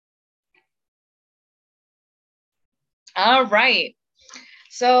All right.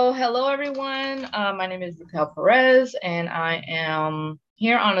 So, hello everyone. My name is Raquel Perez, and I am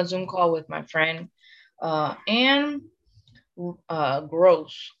here on a Zoom call with my friend Anne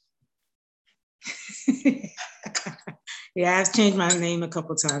Gross. Yeah, I've changed my name a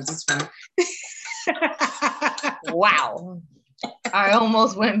couple times. It's fine. Wow. I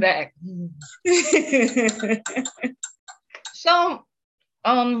almost went back. So,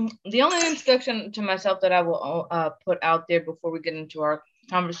 the only introduction to myself that I will put out there before we get into our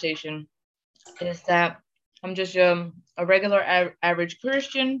conversation is that I'm just a regular average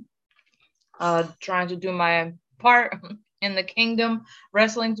Christian, trying to do my part in the kingdom,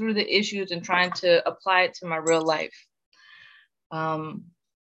 wrestling through the issues and trying to apply it to my real life. Um,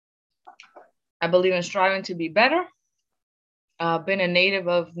 I believe in striving to be better. Been a native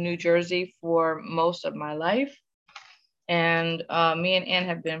of New Jersey for most of my life, and me and Ann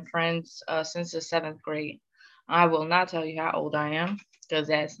have been friends since the seventh grade. I will not tell you how old I am because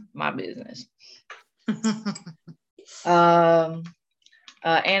that's my business. Um,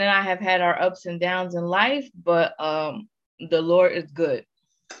 Ann and I have had our ups and downs in life, but the Lord is good,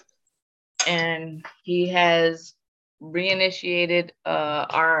 and He has reinitiated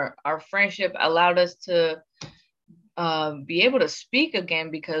our friendship, allowed us to be able to speak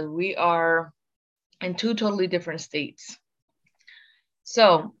again because we are in two totally different states.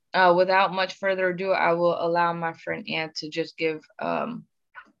 So, without much further ado, I will allow my friend Ann to just give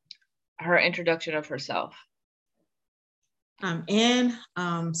her introduction of herself. I'm Ann,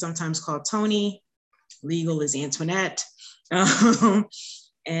 sometimes called Tony. Legal is Antoinette.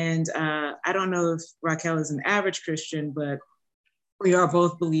 And I don't know if Raquel is an average Christian, but we are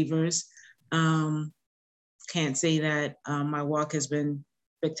both believers. Can't say that my walk has been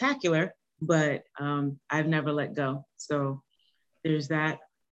spectacular, but I've never let go. So there's that.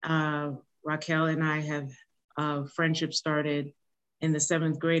 Raquel and I have friendship started in the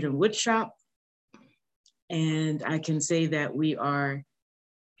seventh grade in woodshop. And I can say that we are,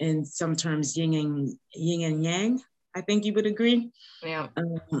 in some terms, yin and yang. I think you would agree. Yeah.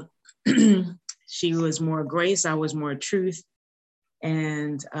 She was more grace, I was more truth.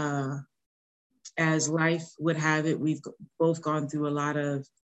 And as life would have it, we've both gone through a lot of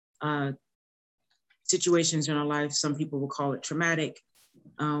uh, situations in our life. Some people will call it traumatic.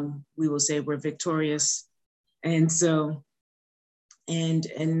 We will say we're victorious. And so, and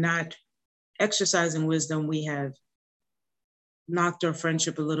not exercising wisdom, we have knocked our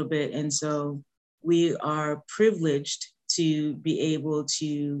friendship a little bit. And so we are privileged to be able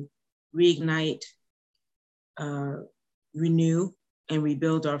to reignite, uh, renew, and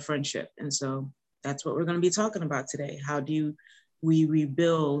rebuild our friendship. And so that's what we're going to be talking about today. How do we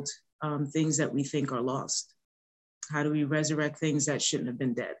rebuild things that we think are lost? How do we resurrect things that shouldn't have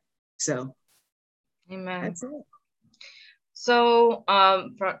been dead? So, Amen. that's it. So,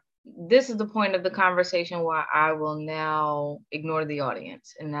 this is the point of the conversation where I will now ignore the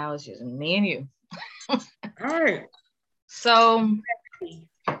audience, and now it's just me and you. All right. So,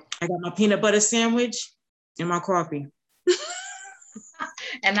 I got my peanut butter sandwich and my coffee.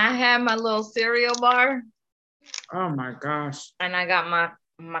 and I have my little cereal bar, Oh my gosh. and I got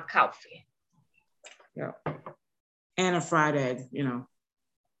my coffee. Yeah. And a fried egg, you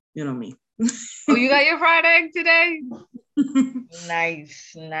know me. Oh, you got your fried egg today?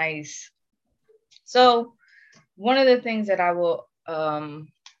 Nice, nice. So, one of the things that I will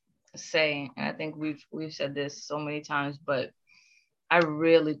say, and I think we've said this so many times, but I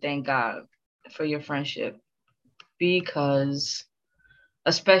really thank God for your friendship because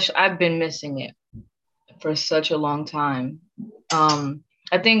especially I've been missing it for such a long time.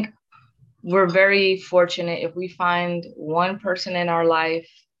 I think we're very fortunate if we find one person in our life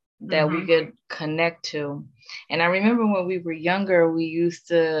that we could connect to. And I remember when we were younger, we used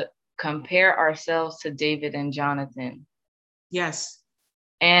to compare ourselves to David and Jonathan. Yes.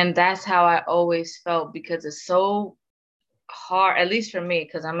 And that's how I always felt because it's so hard, at least for me,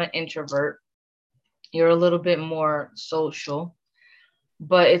 because I'm an introvert. You're a little bit more social,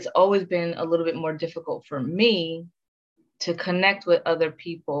 but it's always been a little bit more difficult for me to connect with other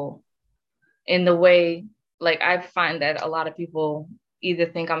people in the way, like, I find that a lot of people either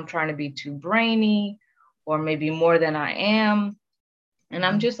think I'm trying to be too brainy or maybe more than I am. And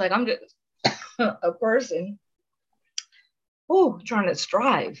I'm just like, I'm just a person who trying to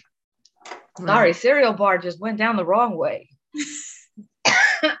strive. Right. Sorry, cereal bar just went down the wrong way.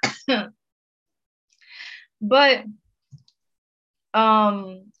 But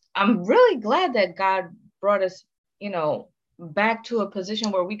I'm really glad that God brought us, back to a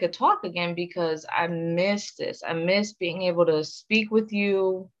position where we could talk again because I miss this. I miss being able to speak with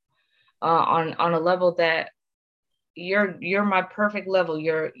you on a level that you're my perfect level.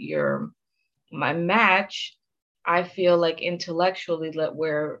 You're my match. I feel like intellectually that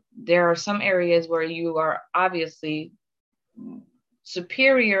where there are some areas where you are obviously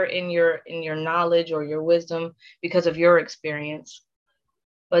superior in your knowledge or your wisdom because of your experience.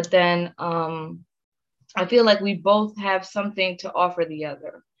 But then I feel like we both have something to offer the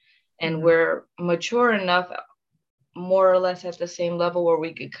other, and Mm-hmm. we're mature enough, more or less at the same level where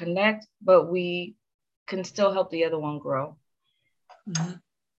we could connect, but we can still help the other one grow. Mm-hmm.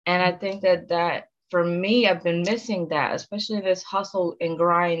 And I think that for me, I've been missing that, especially this hustle and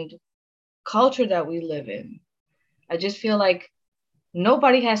grind culture that we live in. I just feel like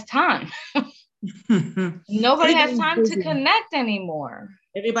nobody has time. Nobody has Everybody's time to busy. connect anymore.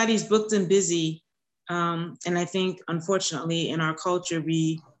 Everybody's booked and busy. And I think, unfortunately, in our culture,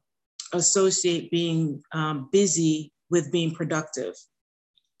 we associate being busy with being productive.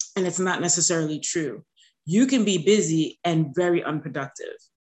 And it's not necessarily true. You can be busy and very unproductive.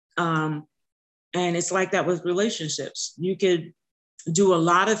 Um, and it's like that with relationships. You could do a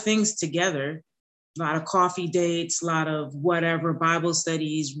lot of things together, a lot of coffee dates, a lot of whatever, Bible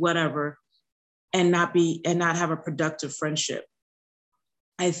studies, whatever, and not have a productive friendship.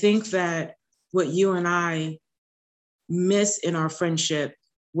 I think that what you and I miss in our friendship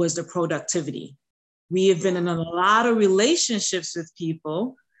was the productivity. We have been in a lot of relationships with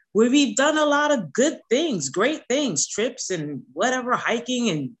people where we've done a lot of good things, great things, trips and whatever, hiking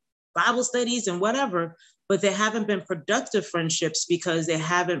and Bible studies and whatever, but they haven't been productive friendships because they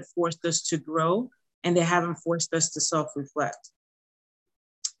haven't forced us to grow and they haven't forced us to self-reflect.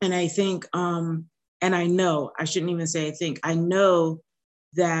 And I think, and I know, I shouldn't even say I think, I know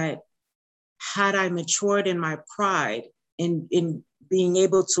that had I matured in my pride in being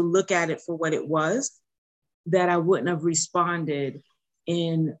able to look at it for what it was, that I wouldn't have responded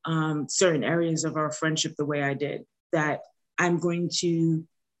in certain areas of our friendship the way I did. That I'm going to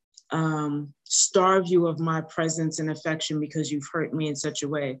starve you of my presence and affection because you've hurt me in such a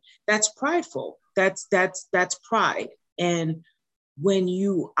way. That's prideful. That's pride. And when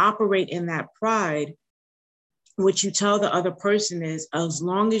you operate in that pride, what you tell the other person is, as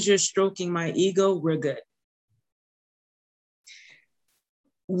long as you're stroking my ego, we're good.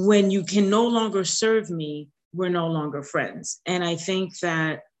 When you can no longer serve me, we're no longer friends. And I think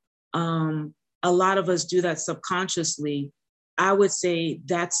that a lot of us do that subconsciously. I would say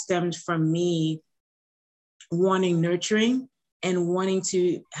that stemmed from me wanting nurturing and wanting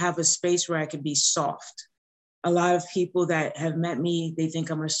to have a space where I could be soft. A lot of people that have met me, they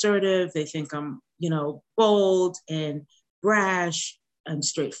think I'm assertive, they think I'm, bold and brash and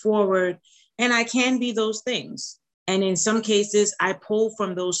straightforward. And I can be those things. And in some cases, I pull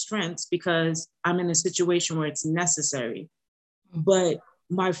from those strengths because I'm in a situation where it's necessary. But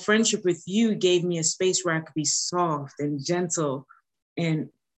my friendship with you gave me a space where I could be soft and gentle and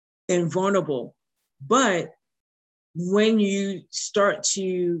vulnerable. But when you start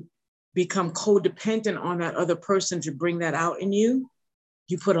to become codependent on that other person to bring that out in you,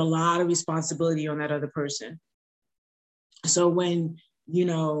 you put a lot of responsibility on that other person. So when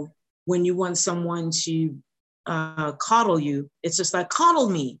you want someone to coddle you, it's just like, coddle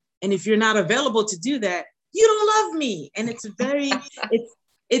me. And if you're not available to do that, you don't love me. And it's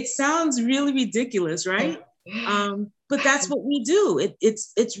it sounds really ridiculous, right? But that's what we do.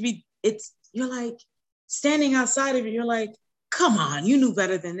 It's you're like standing outside of it. You're like, come on, you knew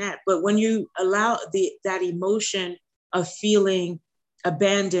better than that. But when you allow that emotion of feeling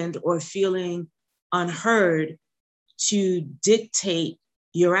abandoned or feeling unheard to dictate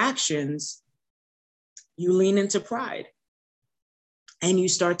your actions, you lean into pride and you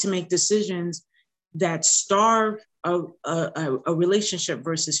start to make decisions that starve a relationship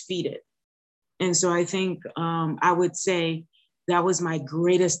versus feed it. And so I think I would say that was my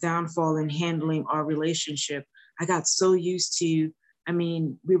greatest downfall in handling our relationship. I got so used to,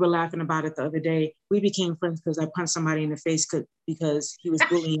 we were laughing about it the other day. We became friends because I punched somebody in the face because he was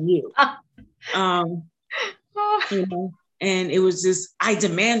bullying you. And it was just, I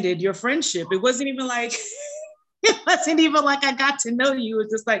demanded your friendship. It wasn't even like, I got to know you. It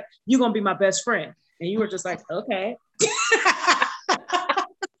was just like, you're going to be my best friend. And you were just like, okay.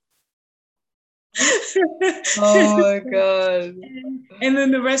 Oh my God. And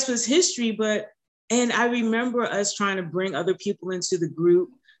then the rest was history. And I remember us trying to bring other people into the group.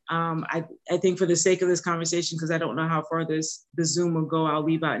 I think for the sake of this conversation, because I don't know how far the Zoom will go, I'll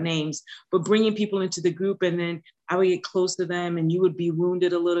leave out names, but bringing people into the group, and then I would get close to them and you would be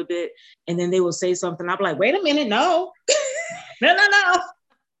wounded a little bit. And then they will say something. I'll be like, wait a minute, no, no.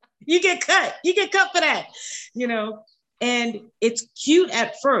 You get cut for that, and it's cute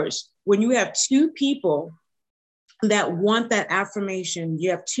at first when you have two people that want that affirmation.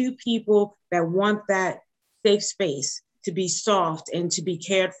 You have two people that want that safe space to be soft and to be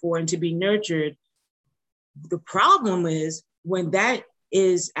cared for and to be nurtured. The problem is when that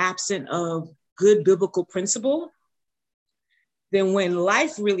is absent of good biblical principle, then when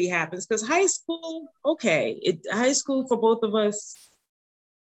life really happens, because high school, high school for both of us,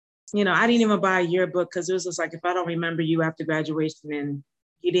 you know, I didn't even buy a yearbook because it was just like, if I don't remember you after graduation and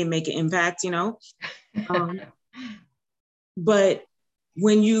you didn't make an impact, you know. But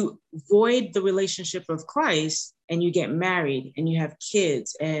when you void the relationship of Christ and you get married and you have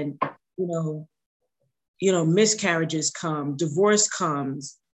kids and, you know, miscarriages come, divorce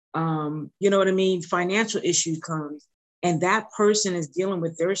comes, you know what I mean? Financial issue comes, and that person is dealing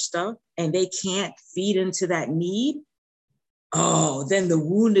with their stuff and they can't feed into that need. Oh, then the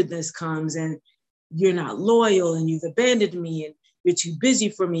woundedness comes and you're not loyal and you've abandoned me and you're too busy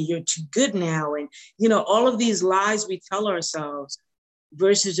for me. You're too good now. And, you know, all of these lies we tell ourselves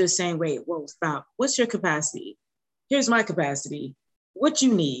versus just saying, wait, whoa, stop. What's your capacity? Here's my capacity. What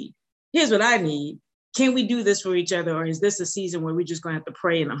you need? Here's what I need. Can we do this for each other? Or is this a season where we're just going to have to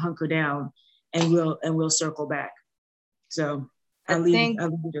pray and hunker down and we'll circle back? So I'll leave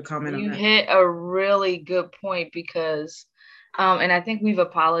your comment on that. You hit a really good point because, and I think we've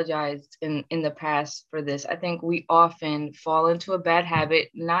apologized in the past for this. I think we often fall into a bad habit,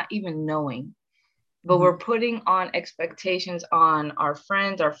 not even knowing, but we're putting on expectations on our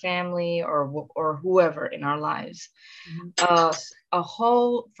friends, our family, or whoever in our lives,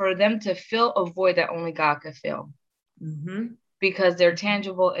 for them to fill a void that only God could fill, because they're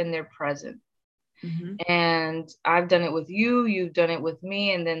tangible and they're present. And I've done it with you, you've done it with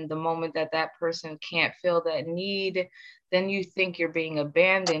me. And then the moment that person can't fill that need, then you think you're being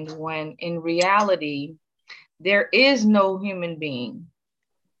abandoned, when in reality, there is no human being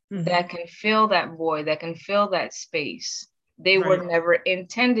that can fill that void, that can fill that space. They were never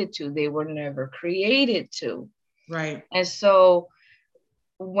intended to, they were never created to. Right. And so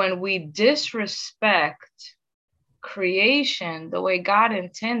when we disrespect creation the way God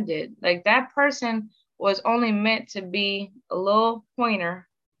intended, like that person was only meant to be a little pointer.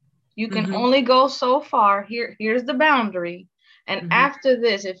 You can only go so far. Here's the boundary. And after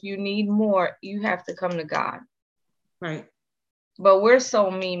this, if you need more, you have to come to God. Right. But we're so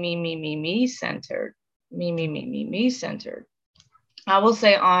me centered. Me centered. I will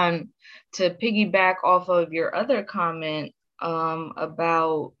say to piggyback off of your other comment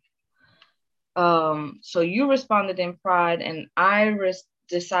about so you responded in pride and I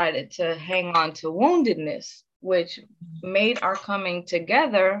decided to hang on to woundedness, which made our coming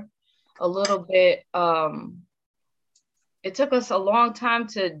together a little bit, it took us a long time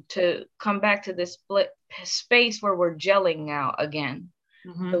to come back to this split space where we're gelling now again,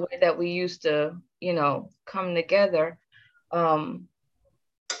 the way that we used to, you know, come together.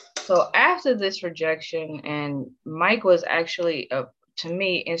 So after this rejection, and Mike was actually to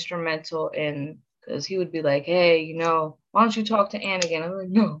me instrumental in, because he would be like, hey, you know, why don't you talk to Ann again? I'm like,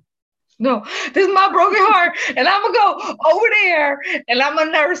 no, this is my broken heart and I'm gonna go over there and I'm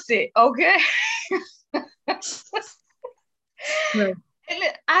gonna nurse it, okay? Right.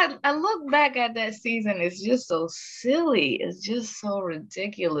 And I look back at that season, it's just so silly, it's just so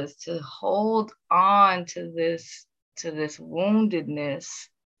ridiculous to hold on to this woundedness.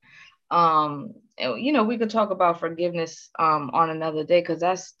 You know, we could talk about forgiveness on another day, because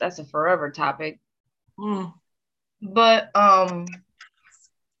that's a forever topic. But I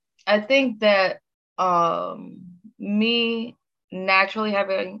think that me naturally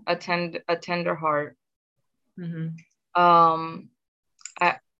having a tender heart,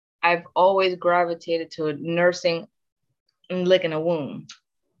 I've always gravitated to nursing and licking a wound.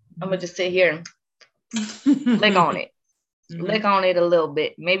 I'm gonna just sit here and lick on it. Lick on it a little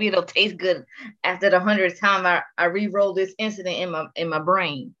bit. Maybe it'll taste good after the 100th time I re-roll this incident in my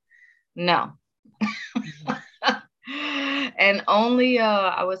brain. No. And only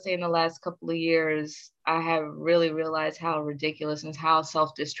I would say in the last couple of years, I have really realized how ridiculous and how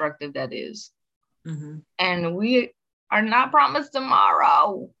self-destructive that is. And we are not promised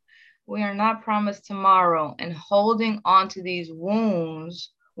tomorrow. We are not promised tomorrow. And holding on to these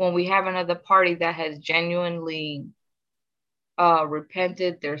wounds when we have another party that has genuinely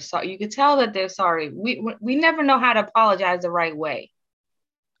repented, they're sorry. You could tell that they're sorry. We never know how to apologize the right way.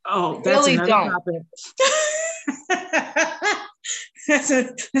 Oh, that's really another topic.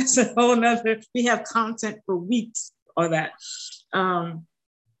 that's a whole nother. We have content for weeks on that.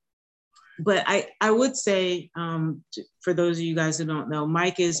 But I would say, for those of you guys who don't know,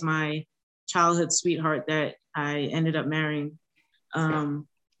 Mike is my childhood sweetheart that I ended up marrying.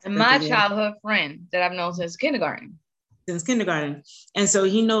 And my childhood friend that I've known since kindergarten. And so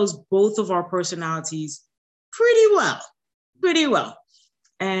he knows both of our personalities pretty well.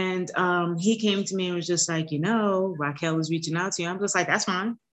 And he came to me and was just like, Raquel is reaching out to you. I'm just like, that's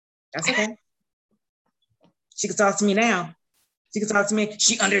fine. That's okay. She can talk to me now. She can talk to me.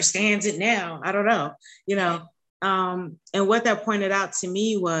 She understands it now. I don't know, and what that pointed out to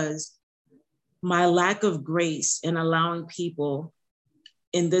me was my lack of grace in allowing people,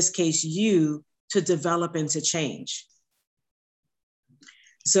 in this case, you, to develop and to change.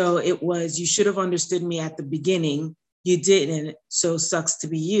 So it was, you should have understood me at the beginning. You didn't, so sucks to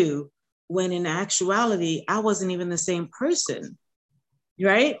be you. When in actuality, I wasn't even the same person,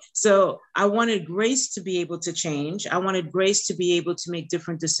 right? So I wanted grace to be able to change. I wanted grace to be able to make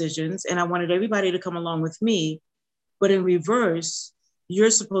different decisions. And I wanted everybody to come along with me. But in reverse, you're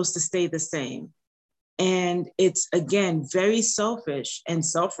supposed to stay the same. And it's, again, very selfish and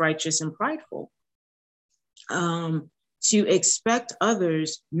self-righteous and prideful to expect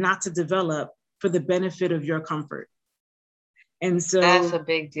others not to develop for the benefit of your comfort. And so that's a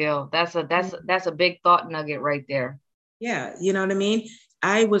big deal. That's a big thought nugget right there. Yeah, you know what I mean?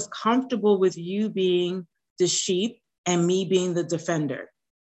 I was comfortable with you being the sheep and me being the defender.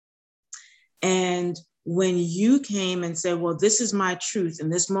 And when you came and said, well, this is my truth in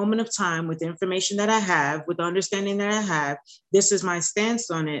this moment of time, with the information that I have, with the understanding that I have, this is my stance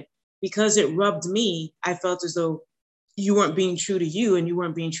on it, because it rubbed me, I felt as though you weren't being true to you and you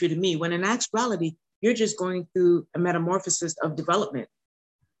weren't being true to me, when in actuality, you're just going through a metamorphosis of development.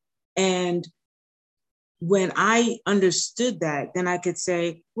 And when I understood that, then I could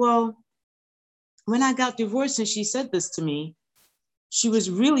say, well, when I got divorced and she said this to me, she was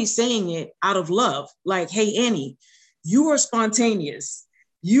really saying it out of love. Like, hey, Annie, you are spontaneous.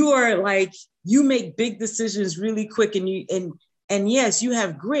 You are like, you make big decisions really quick, and yes, you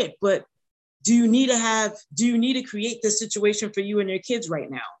have grit, but do you need to create this situation for you and your kids right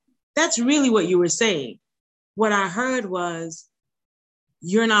now? That's really what you were saying. What I heard was,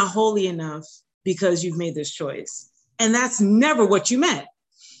 you're not holy enough because you've made this choice. And that's never what you meant,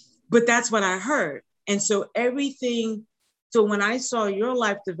 but that's what I heard. And so so when I saw your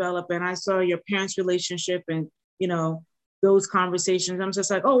life develop and I saw your parents' relationship and, those conversations, I'm just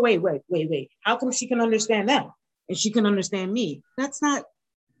like, oh, wait. How come she can understand that? And she can understand me? That's not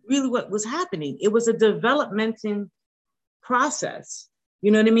really what was happening. It was a developmental process.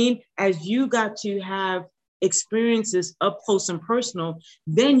 You know what I mean? As you got to have experiences up close and personal,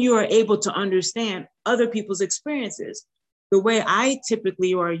 then you are able to understand other people's experiences. The way I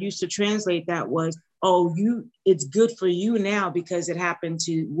typically or used to translate that was, it's good for you now because it happened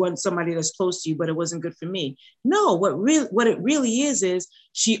to somebody that's close to you, but it wasn't good for me. No, what it really is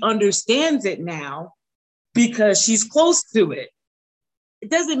she understands it now because she's close to it.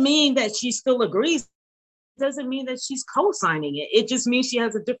 It doesn't mean that she still agrees. It doesn't mean that she's co-signing it. It just means she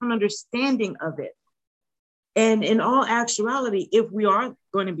has a different understanding of it. And in all actuality, if we are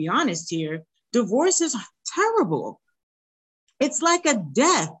going to be honest here, divorce is terrible. It's like a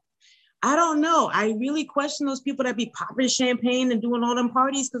death. I don't know. I really question those people that be popping champagne and doing all them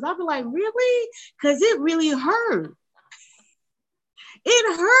parties, because I'll be like, really? Because it really hurt.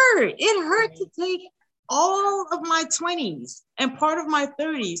 It hurt. It hurt to take all of my 20s and part of my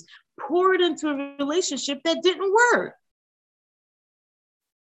 30s, pour it into a relationship that didn't work.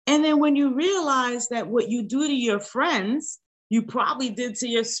 And then when you realize that what you do to your friends, you probably did to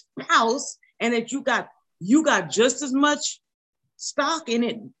your spouse, and that you got just as much stock in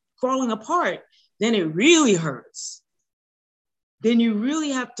it falling apart, then it really hurts. Then you really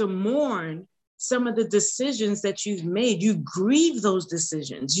have to mourn some of the decisions that you've made. You grieve those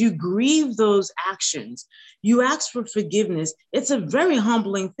decisions. You grieve those actions. You ask for forgiveness. It's a very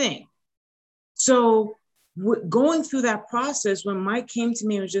humbling thing. So going through that process, when Mike came to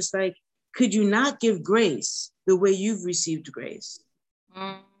me and was just like, could you not give grace the way you've received grace?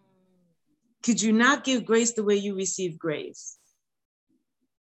 Could you not give grace the way you received grace?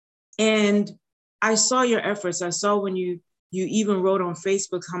 And I saw your efforts. I saw when you even wrote on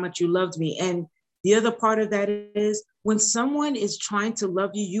Facebook how much you loved me. And the other part of that is, when someone is trying to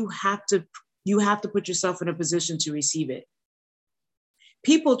love you, you have to put yourself in a position to receive it.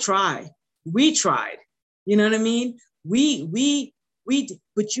 People try. We tried. You know what I mean?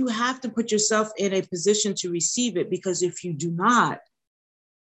 But you have to put yourself in a position to receive it, because if you do not,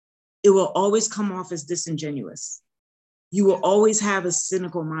 it will always come off as disingenuous. You will always have a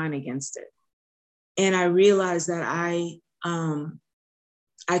cynical mind against it. And I realized that I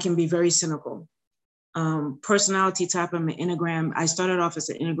can be very cynical. Personality type, I'm an Enneagram. I started off as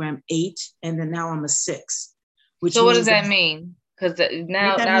an Enneagram 8, and then now I'm a 6. So what does that mean? Because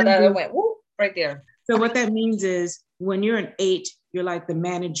now that it went whoop right there. So what that means is when you're an 8, you're like the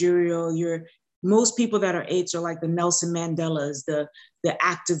managerial, most people that are 8s are like the Nelson Mandelas, the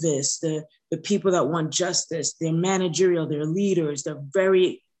activists, the people that want justice. They're managerial, they're leaders, they're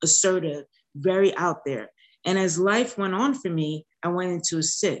very assertive, very out there. And as life went on for me, I went into a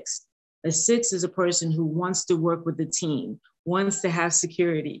 6. A 6 is a person who wants to work with the team, wants to have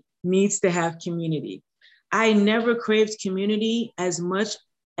security, needs to have community. I never craved community as much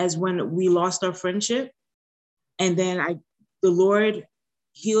as when we lost our friendship. And then the Lord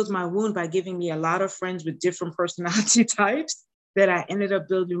healed my wound by giving me a lot of friends with different personality types that I ended up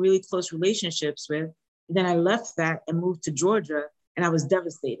building really close relationships with. And then I left that and moved to Georgia, and I was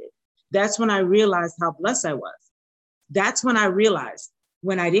devastated. That's when I realized how blessed I was. That's when I realized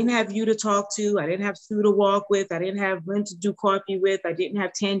when I didn't have you to talk to, I didn't have Sue to walk with, I didn't have Lynn to do coffee with, I didn't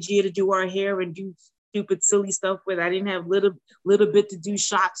have Tangia to do our hair and do stupid, silly stuff with, I didn't have little bit to do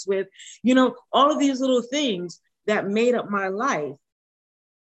shots with, all of these little things that made up my life.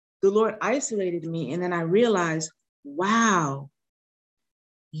 The Lord isolated me, and then I realized, wow,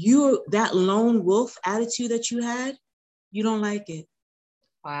 that lone wolf attitude that you had, you don't like it.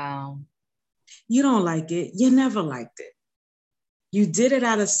 Wow. You don't like it. You never liked it. You did it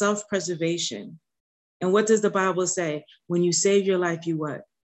out of self-preservation. And what does the Bible say? When you save your life, you what?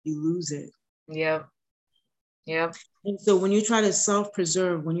 You lose it. Yep. Yep. And so when you try to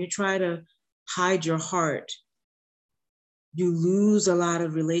self-preserve, when you try to hide your heart, you lose a lot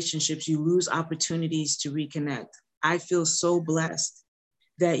of relationships. You lose opportunities to reconnect. I feel so blessed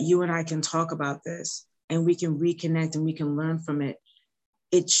that you and I can talk about this and we can reconnect and we can learn from it.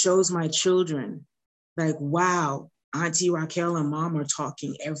 It shows my children like, wow, Auntie Raquel and Mom are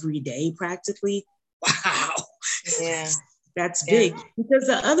talking every day practically. Wow. Yeah. That's big. Yeah. Because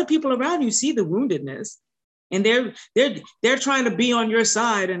the other people around you see the woundedness and they're trying to be on your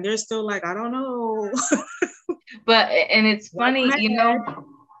side and they're still like, I don't know. And it's funny,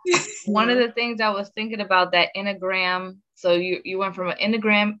 one of the things I was thinking about that Enneagram. So you went from an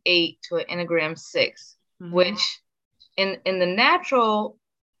Enneagram 8 to an Enneagram 6, mm-hmm. which in the natural,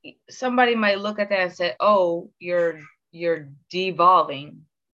 somebody might look at that and say, oh, you're devolving,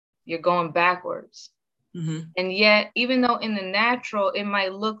 you're going backwards. Mm-hmm. And yet, even though in the natural, it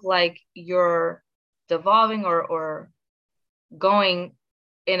might look like you're devolving or going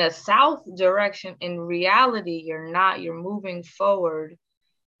in a south direction, in reality, you're not. You're moving forward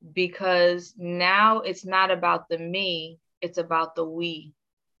because now it's not about the me, it's about the we.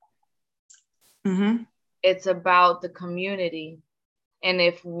 Mm-hmm. It's about the community. And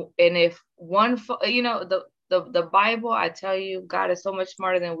if one, the Bible, I tell you, God is so much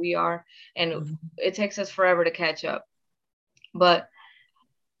smarter than we are, and mm-hmm. it takes us forever to catch up. But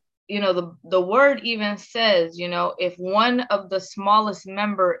the word even says, if one of the smallest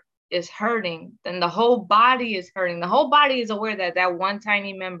member is hurting, then the whole body is hurting. The whole body is aware that one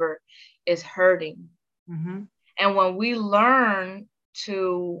tiny member is hurting. Mm-hmm. And when we learn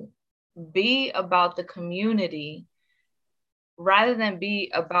to be about the community rather than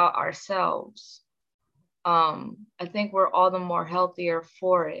be about ourselves, I think we're all the more healthier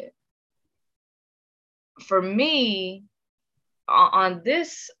for it. For me, on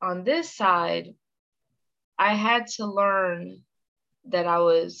this side, I had to learn that I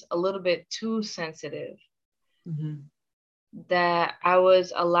was a little bit too sensitive, mm-hmm. that I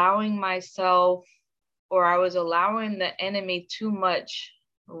was allowing myself, or I was allowing the enemy too much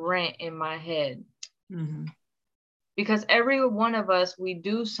rent in my head. Mm-hmm. Because every one of us, we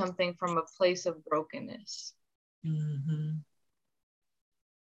do something from a place of brokenness. Mm-hmm.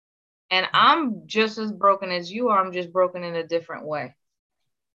 And I'm just as broken as you are. I'm just broken in a different way.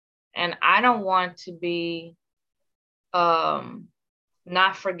 And I don't want to be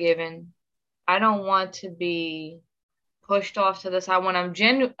not forgiven. I don't want to be pushed off to the side when I'm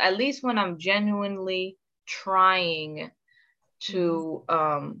at least when I'm genuinely trying to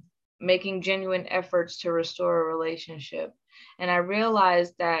making genuine efforts to restore a relationship. And I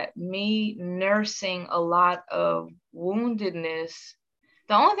realized that me nursing a lot of woundedness,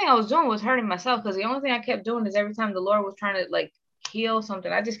 the only thing I was doing was hurting myself, because the only thing I kept doing is every time the Lord was trying to heal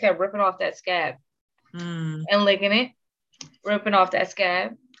something, I just kept ripping off that scab and licking it, ripping off that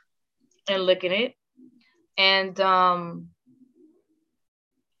scab and licking it. And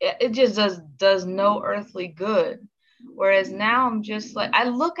it just does no earthly good. Whereas now I'm just I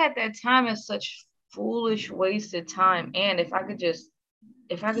look at that time as such foolish, wasted time. And if I could just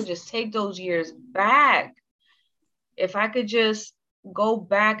take those years back, if I could just go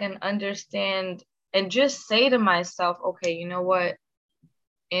back and understand and just say to myself, okay, you know what?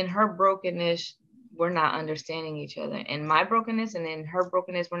 In her brokenness, we're not understanding each other. In my brokenness and in her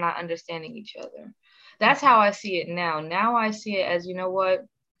brokenness, we're not understanding each other. That's how I see it now. Now I see it as, you know what?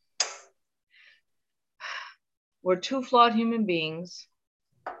 We're two flawed human beings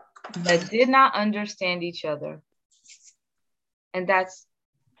that did not understand each other. And that's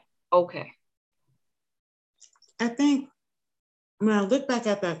okay. I think when I look back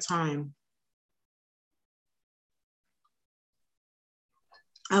at that time,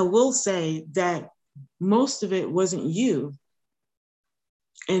 I will say that most of it wasn't you.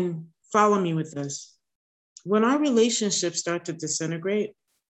 And follow me with this. When our relationships start to disintegrate,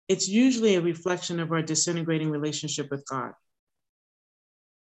 it's usually a reflection of our disintegrating relationship with God.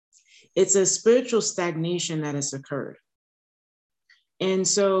 It's a spiritual stagnation that has occurred. And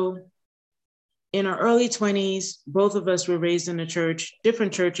so in our early 20s, both of us were raised in a church,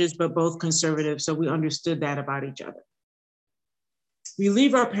 different churches, but both conservative. So we understood that about each other. We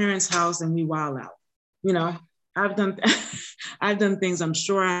leave our parents' house and we wild out. You know, I've done things I'm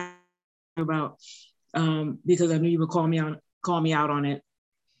sure I about because I knew you would call me out on it.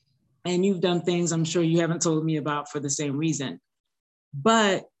 And you've done things I'm sure you haven't told me about for the same reason.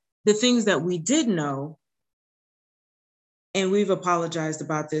 But the things that we did know, and we've apologized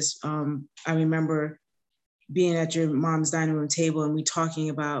about this. I remember being at your mom's dining room table and we talking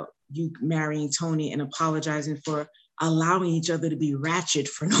about you marrying Tony and apologizing for allowing each other to be ratchet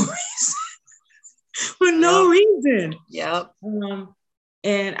for no reason. For no reason. Yep.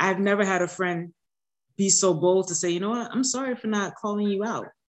 And I've never had a friend be so bold to say, you know what, I'm sorry for not calling you out.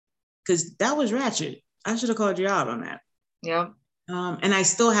 Because that was ratchet. I should have called you out on that. Yep. And I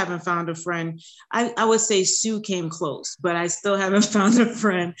still haven't found a friend. I would say Sue came close, but I still haven't found a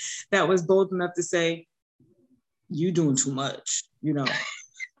friend that was bold enough to say, you doing too much, you know.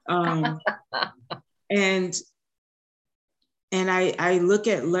 And I look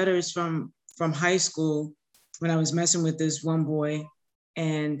at letters from high school when I was messing with this one boy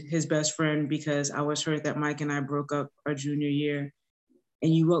and his best friend because I was hurt that Mike and I broke up our junior year.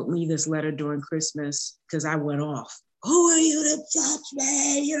 And you wrote me this letter during Christmas because I went off. Who are you to judge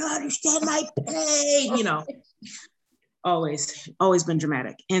me? You don't understand my pain. You know, always been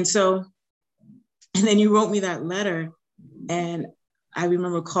dramatic. And then you wrote me that letter. And I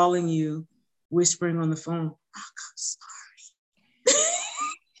remember calling you, whispering on the phone, oh, I'm sorry.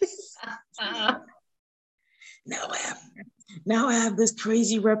 Now I have this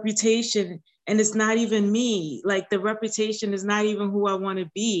crazy reputation and it's not even me. Like the reputation is not even who I want to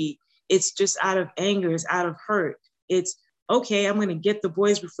be. It's just out of anger, it's out of hurt. It's okay, I'm going to get the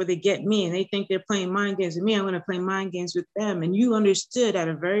boys before they get me. And they think they're playing mind games with me. I'm going to play mind games with them. And you understood at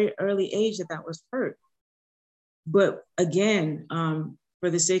a very early age that was hurt. But again, for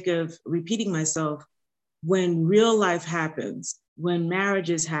the sake of repeating myself, when real life happens, when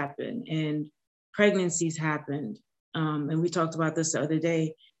marriages happen and pregnancies happened, and we talked about this the other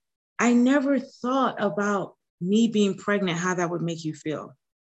day, I never thought about me being pregnant, how that would make you feel.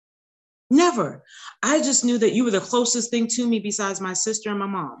 Never. I just knew that you were the closest thing to me besides my sister and my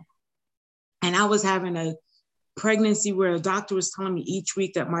mom. And I was having a pregnancy where a doctor was telling me each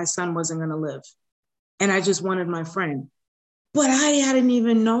week that my son wasn't going to live. And I just wanted my friend. But I hadn't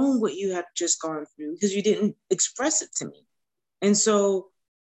even known what you had just gone through because you didn't express it to me. And so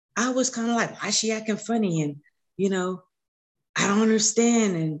I was kind of like, why is she acting funny? And, you know, I don't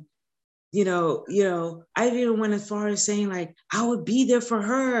understand. And, you know, I even went as far as saying like, I would be there for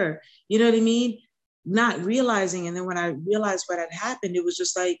her. You know what I mean? Not realizing. And then when I realized what had happened, it was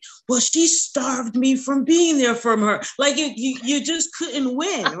just like, well, she starved me from being there for her. Like you just couldn't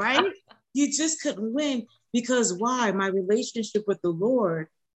win, right? You just couldn't win because why? My relationship with the Lord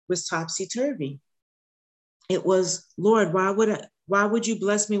was topsy-turvy. It was, Lord, why would you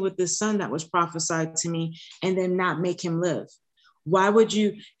bless me with this son that was prophesied to me and then not make him live? Why would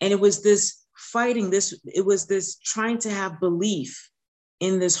you? And it was this fighting, it was this trying to have belief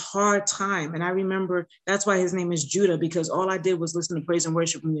in this hard time. And I remember that's why his name is Judah, because all I did was listen to praise and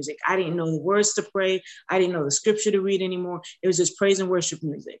worship music. I didn't know the words to pray. I didn't know the scripture to read anymore. It was just praise and worship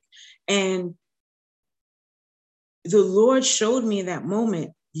music. And the Lord showed me in that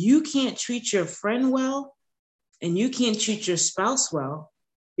moment, you can't treat your friend well and you can't treat your spouse well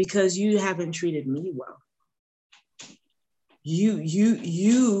because you haven't treated me well.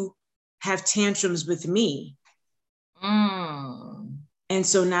 You have tantrums with me. And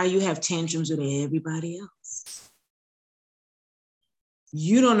so now you have tantrums with everybody else.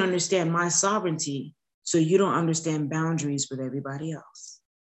 You don't understand my sovereignty, so you don't understand boundaries with everybody else.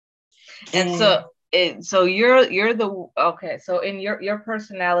 And so you're the, okay, so in your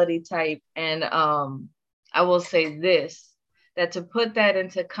personality type, and I will say this, that to put that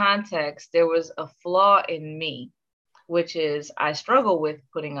into context, there was a flaw in me, which is I struggle with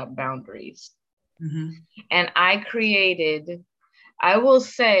putting up boundaries. Mm-hmm. And I will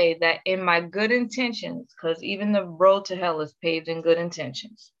say that in my good intentions, because even the road to hell is paved in good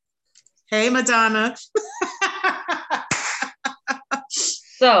intentions. Hey, Madonna.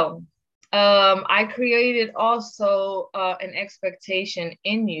 So I created also an expectation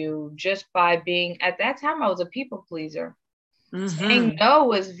in you just by being, at that time, I was a people pleaser. Mm-hmm. Saying no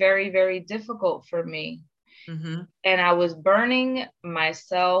was very, very difficult for me. Mm-hmm. And I was burning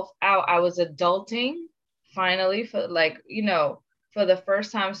myself out. I was adulting finally for for the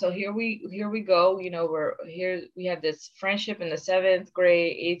first time. So here we go, we're here, we have this friendship in the 7th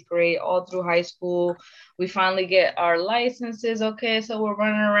grade, 8th grade, all through high school. We finally get our licenses. Okay. So we're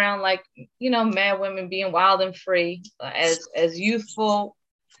running around like, mad women, being wild and free, as youthful,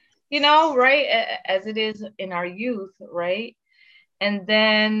 right. As it is in our youth. Right. And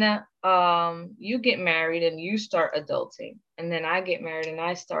then you get married and you start adulting. And then I get married and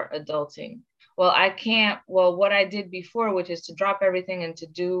I start adulting. What I did before, which is to drop everything and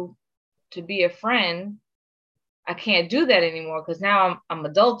to be a friend, I can't do that anymore because now I'm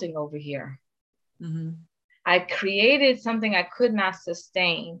adulting over here. Mm-hmm. I created something I could not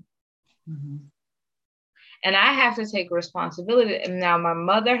sustain. Mm-hmm. And I have to take responsibility. And now my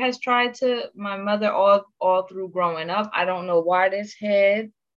mother all through growing up, I don't know why this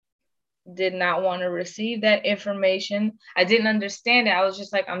head did not want to receive that information. I didn't understand it. I was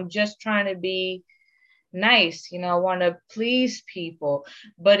just like, I'm just trying to be nice, I want to please people.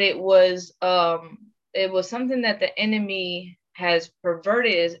 But it was something that the enemy has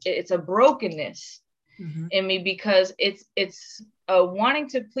perverted. It's a brokenness mm-hmm. in me, because it's wanting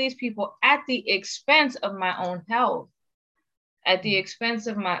to please people at the expense of my own health, at the expense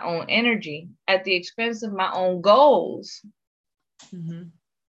of my own energy, at the expense of my own goals. Mm-hmm.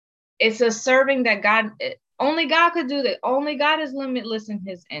 It's asserting that only God could do that. Only God is limitless in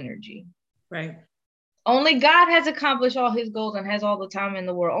his energy. Right. Only God has accomplished all his goals and has all the time in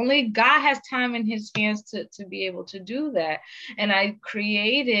the world. Only God has time in his hands to be able to do that. And I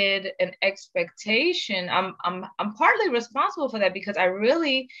created an expectation. I'm partly responsible for that, because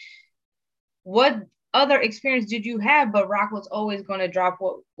what other experience did you have? But Rock was always going to drop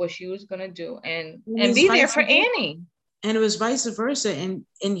what she was going to do and be there for Annie. And it was vice versa. And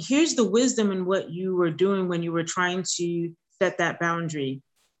here's the wisdom in what you were doing when you were trying to set that boundary.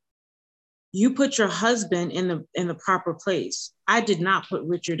 You put your husband in the proper place. I did not put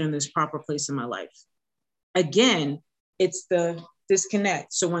Richard in this proper place in my life. Again, it's the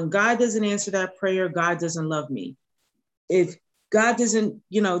disconnect. So when God doesn't answer that prayer, God doesn't love me. If God doesn't,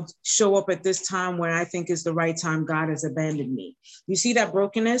 show up at this time when I think is the right time, God has abandoned me. You see that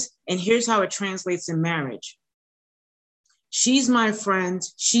brokenness? And here's how it translates in marriage. She's my friend.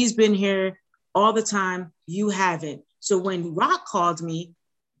 She's been here all the time. You haven't. So when Rock called me,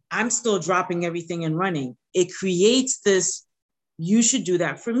 I'm still dropping everything and running. It creates this, you should do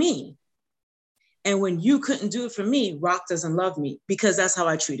that for me. And when you couldn't do it for me, Rock doesn't love me, because that's how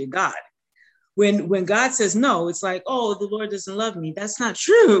I treated God. When God says no, it's like, oh, the Lord doesn't love me. That's not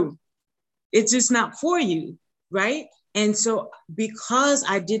true. It's just not for you, right? And so because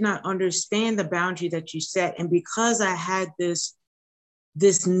I did not understand the boundary that you set, and because I had this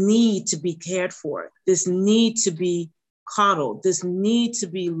need to be cared for, this need to be coddled, this need to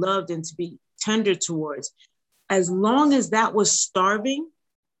be loved and to be tender towards, as long as that was starving,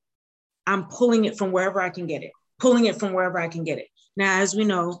 I'm pulling it from wherever I can get it, Now, as we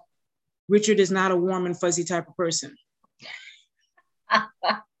know, Richard is not a warm and fuzzy type of person.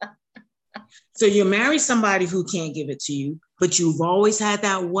 So you marry somebody who can't give it to you, but you've always had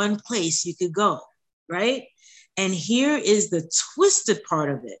that one place you could go, right? And here is the twisted part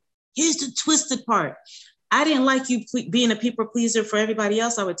of it. Here's the twisted part. I didn't like you being a people pleaser for everybody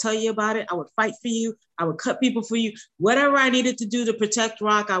else. I would tell you about it. I would fight for you. I would cut people for you. Whatever I needed to do to protect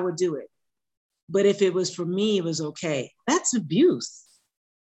Rock, I would do it. But if it was for me, it was okay. That's abuse.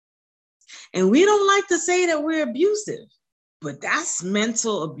 And we don't like to say that we're abusive, but that's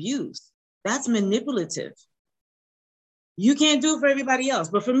mental abuse. That's manipulative. You can't do it for everybody else,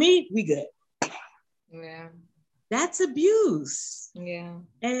 but for me, we good. Yeah. That's abuse. Yeah.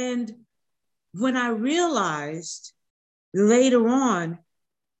 And when I realized later on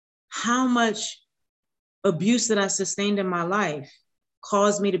how much abuse that I sustained in my life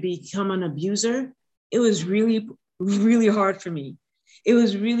caused me to become an abuser, it was really, really hard for me. It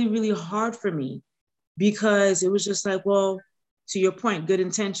was really, really hard for me, because it was just like, well, to your point, good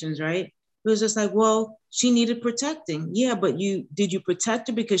intentions, right? It was just like, well, she needed protecting. Yeah, but did you protect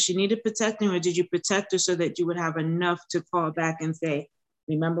her because she needed protecting, or did you protect her so that you would have enough to call back and say,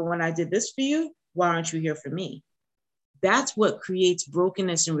 remember when I did this for you? Why aren't you here for me? That's what creates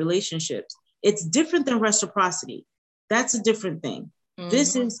brokenness in relationships. It's different than reciprocity. That's a different thing. Mm-hmm.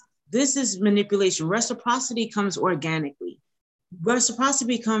 This is manipulation. Reciprocity comes organically.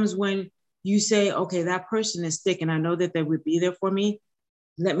 Reciprocity comes when you say, okay, that person is sick and I know that they would be there for me.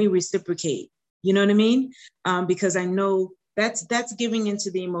 Let me reciprocate. You know what I mean? Because I know that's giving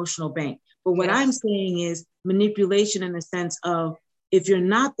into the emotional bank. But what I'm saying is manipulation in the sense of, if you're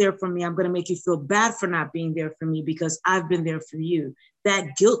not there for me, I'm going to make you feel bad for not being there for me because I've been there for you.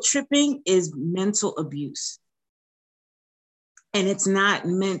 That guilt tripping is mental abuse. And it's not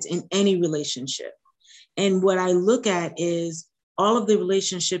meant in any relationship. And what I look at is all of the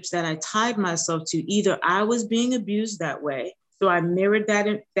relationships that I tied myself to, either I was being abused that way, so I mirrored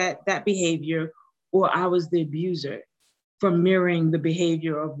that behavior, or I was the abuser from mirroring the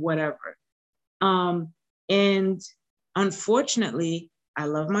behavior of whatever. And unfortunately, I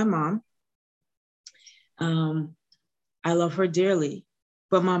love my mom. I love her dearly,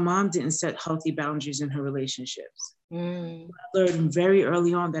 but my mom didn't set healthy boundaries in her relationships. I learned very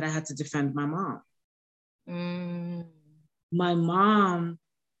early on that I had to defend my mom. My mom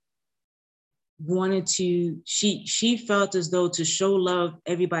wanted to, she felt as though to show love,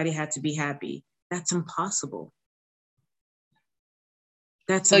 everybody had to be happy. That's impossible.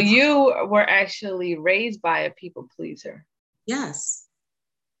 So you were actually raised by a people pleaser. Yes.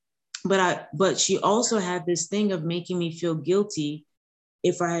 But she also had this thing of making me feel guilty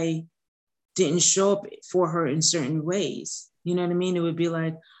if I didn't show up for her in certain ways. You know what I mean? It would be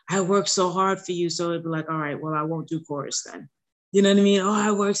like, I worked so hard for you. So it'd be like, all right, well, I won't do chorus then. You know what I mean? Oh,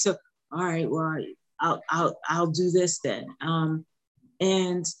 I worked so, all right, well, I'll do this then.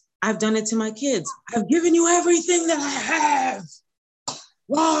 And I've done it to my kids. I've given you everything that I have.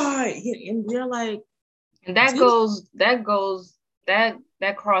 Why? And they're like, and that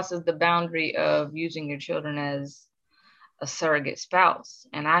crosses the boundary of using your children as a surrogate spouse.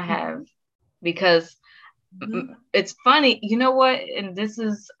 And I have, because it's funny, you know what? And this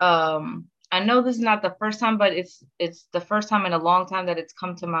is, I know this is not the first time, but it's the first time in a long time that it's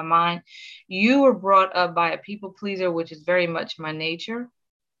come to my mind. You were brought up by a people pleaser, which is very much my nature.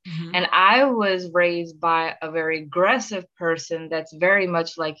 And I was raised by a very aggressive person that's very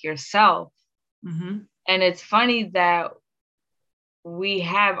much like yourself. And it's funny that we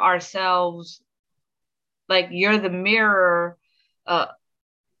have ourselves, like, you're the mirror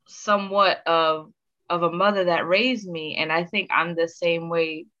somewhat of a mother that raised me. And I think I'm the same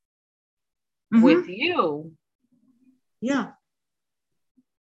way with you. Yeah.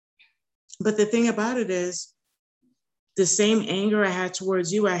 But the thing about it is, the same anger I had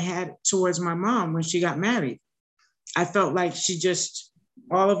towards you, I had towards my mom when she got married. I felt like she just,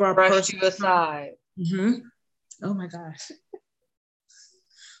 all of our brushed you aside. Oh my gosh.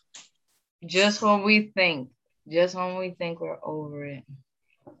 Just when we think we're over it.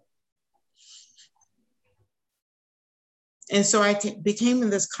 And so I became in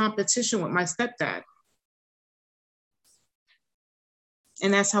this competition with my stepdad.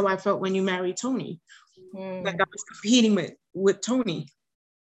 And that's how I felt when you married Tony. Like I was competing with Tony.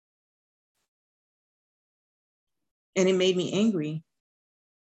 And it made me angry.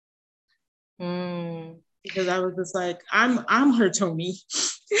 Because I was just like, I'm her Tony.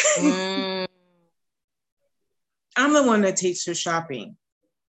 I'm the one that takes her shopping.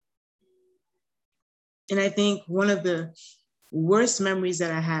 And I think one of the worst memories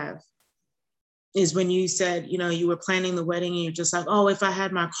that I have is when you said, you know, you were planning the wedding and you're just like, oh, if I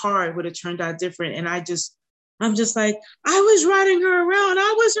had my car, it would have turned out different. And I'm just like, I was riding her around.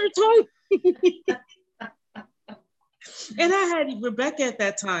 I was her Tony. And I had Rebecca at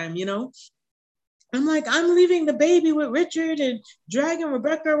that time, you know. I'm like, I'm leaving the baby with Richard and dragging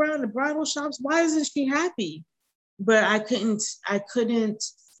Rebecca around the bridal shops. Why isn't she happy? But I couldn't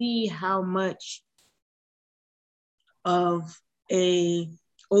see how much of a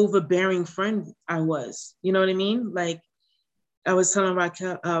overbearing friend I was. You know what I mean? Like, I was telling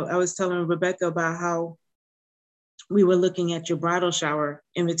Rebecca about how we were looking at your bridal shower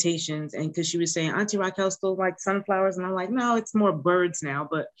invitations, and because she was saying, Auntie Raquel still like sunflowers, and I'm like, no, it's more birds now,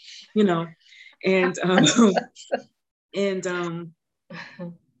 but you know, and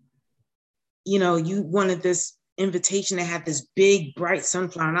you know, you wanted this invitation that had this big bright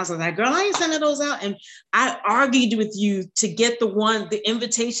sunflower, and I was like, girl, I ain't sending those out. And I argued with you to get the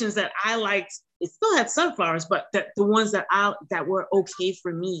invitations that I liked. It still had sunflowers, but the ones that were okay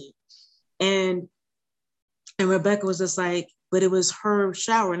for me. And Rebecca was just like, but it was her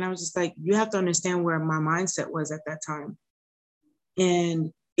shower. And I was just like, you have to understand where my mindset was at that time.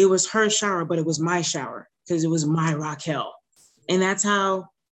 And it was her shower, but it was my shower because it was my Raquel. And that's how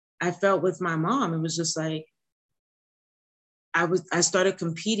I felt with my mom. It was just like, I started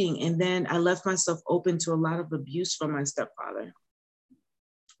competing, and then I left myself open to a lot of abuse from my stepfather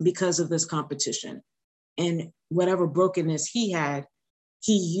because of this competition. And whatever brokenness he had,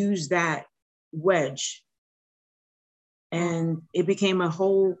 he used that wedge, and it became a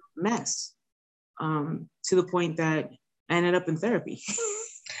whole mess, to the point that I ended up in therapy.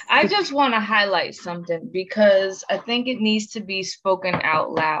 I just want to highlight something because I think it needs to be spoken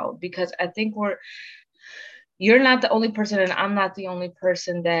out loud, because I think you're not the only person and I'm not the only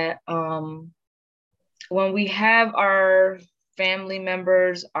person that when we have our family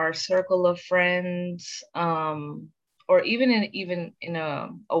members, our circle of friends, or even in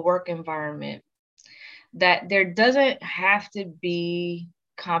a work environment, that there doesn't have to be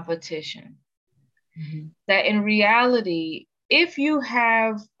competition. Mm-hmm. That in reality, if you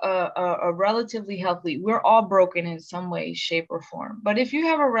have a relatively healthy, we're all broken in some way, shape, or form, but if you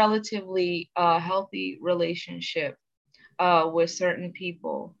have a relatively healthy relationship with certain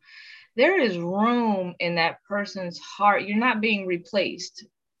people, there is room in that person's heart. You're not being replaced.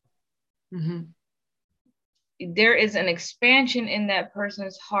 Mm-hmm. There is an expansion in that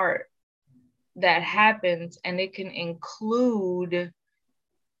person's heart that happens, and it can include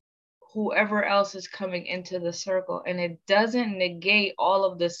whoever else is coming into the circle, and it doesn't negate all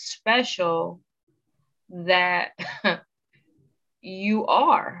of the special that you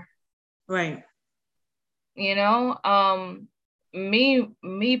are. Right. You know,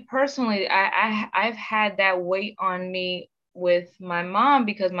 me personally, I've had that weight on me with my mom,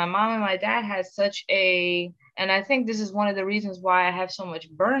 because my mom and my dad had such a, and I think this is one of the reasons why I have so much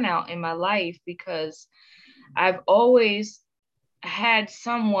burnout in my life, because I've always had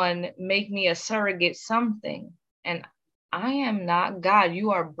someone make me a surrogate something, and I am not God.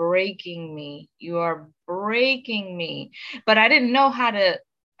 You are breaking me. You are breaking me. But I didn't know how to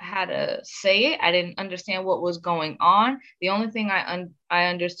say it. I didn't understand what was going on. The only thing I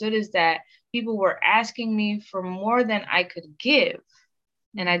understood is that people were asking me for more than I could give.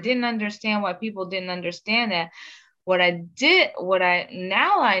 And I didn't understand why people didn't understand that.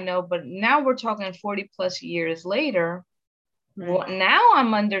 Now I know, but now we're talking 40 plus years later. Right. Well, now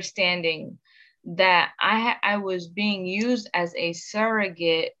I'm understanding that I was being used as a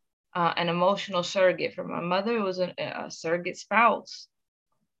surrogate, an emotional surrogate for my mother. It was a surrogate spouse.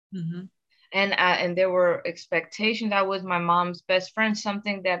 Mm-hmm. And there were expectations. I was my mom's best friend,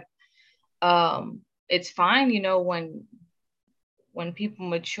 something that it's fine, you know, when people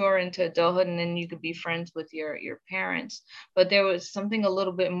mature into adulthood, and then you could be friends with your parents. But there was something a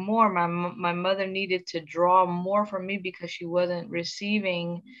little bit more. My mother needed to draw more from me because she wasn't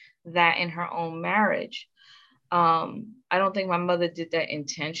receiving that in her own marriage. I don't think my mother did that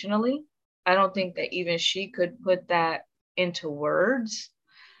intentionally. I don't think that even she could put that into words.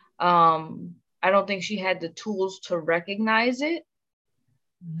 I don't think she had the tools to recognize it.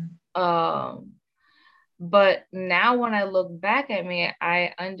 Mm-hmm. But now when I look back at me,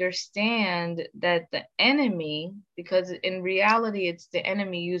 I understand that the enemy, because in reality, it's the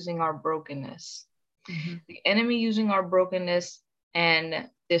enemy using our brokenness. Mm-hmm. The enemy using our brokenness and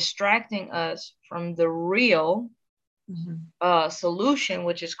distracting us from the real solution,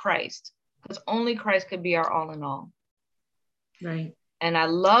 which is Christ. Because only Christ could be our all in all. Right. And I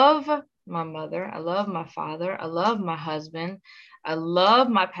love my mother. I love my father. I love my husband. I love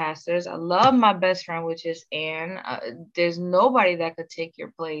my pastors. I love my best friend, which is Anne. There's nobody that could take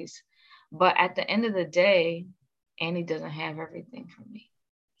your place. But at the end of the day, Annie doesn't have everything for me.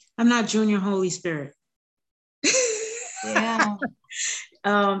 I'm not Junior Holy Spirit. Yeah.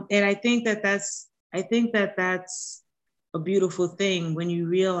 And I think that that's a beautiful thing when you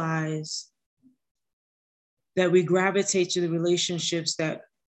realize that we gravitate to the relationships that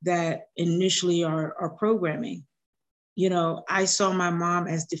initially are programming. You know, I saw my mom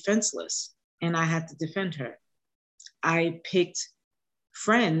as defenseless and I had to defend her. I picked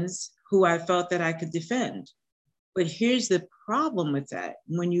friends who I felt that I could defend. But here's the problem with that.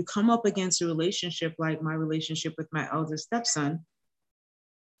 When you come up against a relationship like my relationship with my eldest stepson,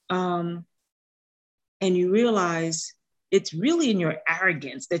 and you realize it's really in your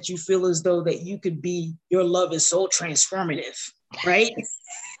arrogance that you feel as though that you could be, your love is so transformative, right?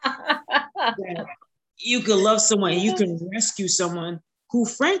 You can love someone and you can rescue someone who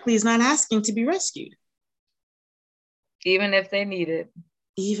frankly is not asking to be rescued. Even if they need it.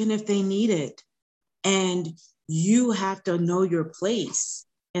 Even if they need it. And you have to know your place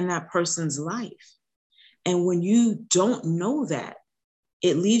in that person's life. And when you don't know that,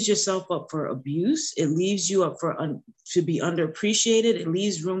 it leaves yourself up for abuse. It leaves you up for to be underappreciated. It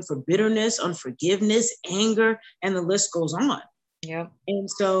leaves room for bitterness, unforgiveness, anger, and the list goes on. Yeah. And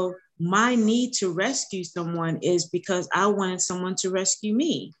so my need to rescue someone is because I wanted someone to rescue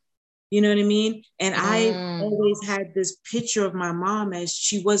me. You know what I mean? And I always had this picture of my mom as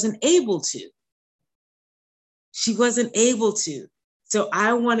she wasn't able to. She wasn't able to. So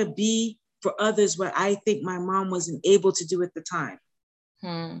I want to be for others what I think my mom wasn't able to do at the time.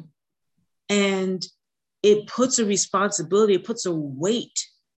 And it puts a responsibility, it puts a weight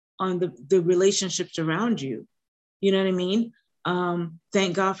on the relationships around you. You know what I mean?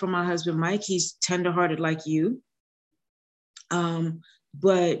 Thank God for my husband, Mike. He's tenderhearted like you.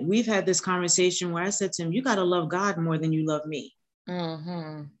 But we've had this conversation where I said to him, you got to love God more than you love me.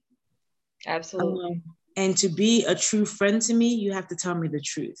 Absolutely. And to be a true friend to me, you have to tell me the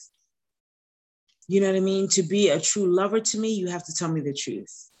truth. You know what I mean? To be a true lover to me, you have to tell me the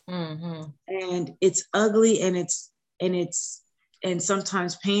truth. And it's ugly and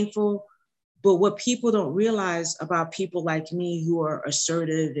sometimes painful. But what people don't realize about people like me who are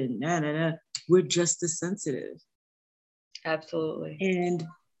assertive and we're just as sensitive. Absolutely. And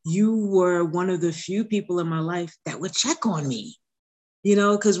you were one of the few people in my life that would check on me, you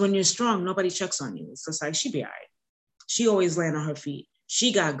know, because when you're strong, nobody checks on you. It's just like, she be all right. She always land on her feet.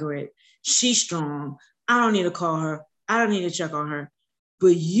 She got grit. She's strong. I don't need to call her. I don't need to check on her.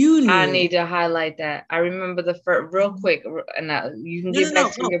 But you knew. I need to highlight that. I remember the first, real quick, and you can get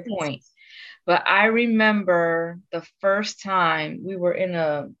back to your point. But I remember the first time we were in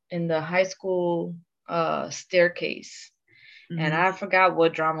the high school staircase, and I forgot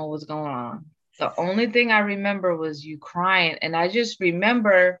what drama was going on. The only thing I remember was you crying, and I just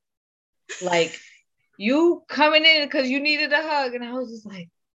remember like you coming in because you needed a hug, and I was just like,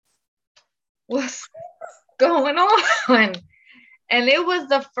 what's going on? And it was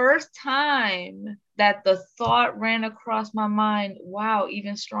the first time that the thought ran across my mind, wow,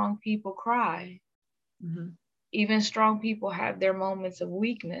 even strong people cry. Even strong people have their moments of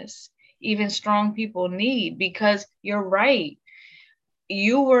weakness. Even strong people need, because you're right.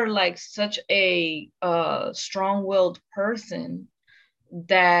 You were like such a strong-willed person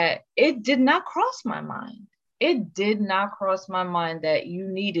that it did not cross my mind. It did not cross my mind that you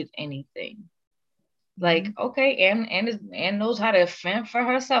needed anything. Like, okay, Anne knows how to fend for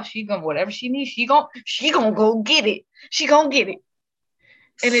herself. She gonna, whatever she needs, she gonna go get it. She gonna get it.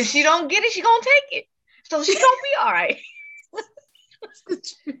 And if she don't get it, she gonna take it. So she gonna be all right.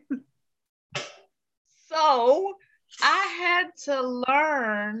 So I had to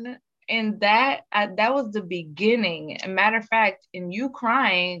learn, and that was the beginning. As a matter of fact, in you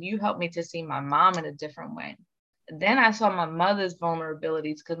crying, you helped me to see my mom in a different way. Then I saw my mother's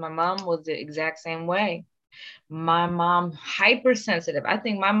vulnerabilities, because my mom was the exact same way. My mom, hypersensitive. I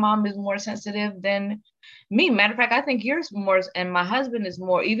think my mom is more sensitive than me. Matter of fact, I think yours more, and my husband is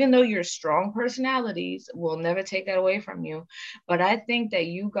more, even though you're strong personalities, we'll never take that away from you. But I think that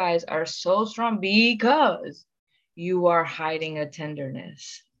you guys are so strong because you are hiding a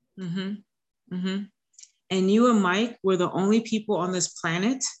tenderness. And you and Mike were the only people on this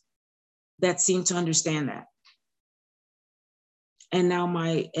planet that seemed to understand that. And now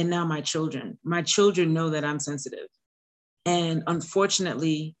my children know that I'm sensitive. And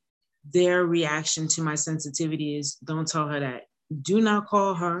unfortunately, their reaction to my sensitivity is, don't tell her that. Do not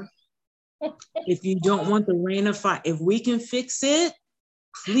call her. If you don't want the rain of fire, if we can fix it,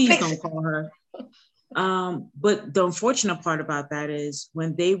 please don't call her. But the unfortunate part about that is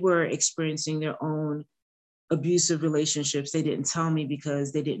when they were experiencing their own abusive relationships, they didn't tell me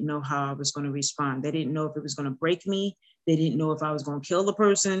because they didn't know how I was going to respond. They didn't know if it was going to break me. They didn't know if I was going to kill the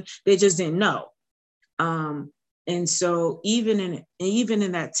person. They just didn't know. And so even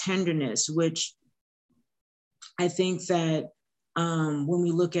in that tenderness, which I think that when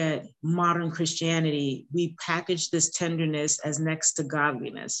we look at modern Christianity, we package this tenderness as next to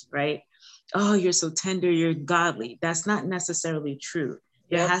godliness, right? Oh, you're so tender, you're godly. That's not necessarily true.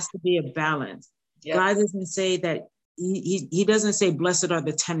 There has to be a balance. God doesn't say that, he doesn't say blessed are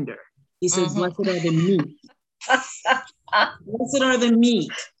the tender. He says blessed are the meek. Blessed are the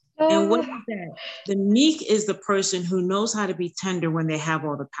meek. And what is that? The meek is the person who knows how to be tender when they have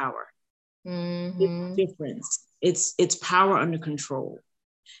all the power. It's difference. It's power under control.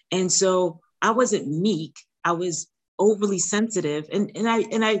 And so I wasn't meek. I was overly sensitive. And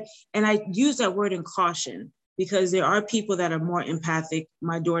I use that word in caution because there are people that are more empathic.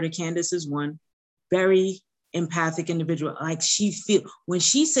 My daughter Candace is one, very empathic individual. Like when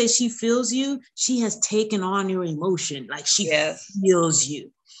she says she feels you, she has taken on your emotion. Like she feels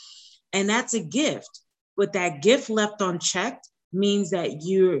you. And that's a gift. But that gift left unchecked means that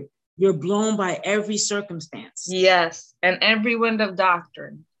you're blown by every circumstance. Yes. And every wind of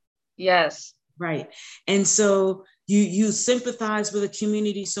doctrine. Yes. Right. And so you sympathize with a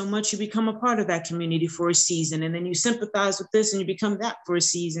community so much, you become a part of that community for a season. And then you sympathize with this and you become that for a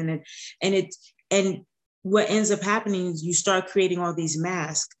season. And what ends up happening is you start creating all these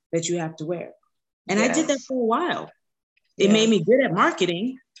masks that you have to wear. And I did that for a while. It made me good at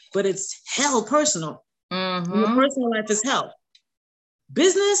marketing, but it's hell personal. Your personal life is hell.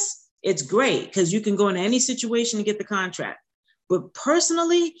 Business, it's great because you can go into any situation and get the contract. But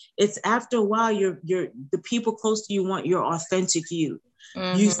personally, it's after a while, the people close to you want your authentic you.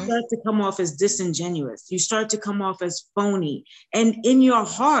 You start to come off as disingenuous. You start to come off as phony. And in your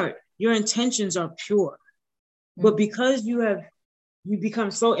heart, your intentions are pure. But because you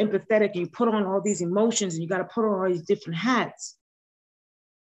become so empathetic and you put on all these emotions and you got to put on all these different hats,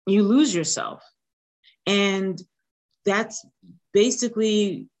 you lose yourself. And that's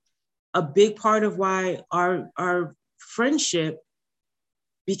basically a big part of why our friendship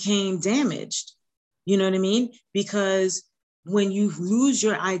became damaged. You know what I mean? Because when you lose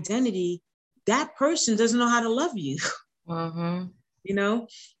your identity, that person doesn't know how to love you. You know,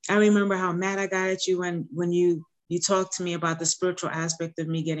 I remember how mad I got at you when you talked to me about the spiritual aspect of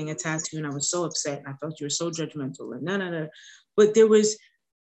me getting a tattoo, and I was so upset and I felt you were so judgmental and no. But there was,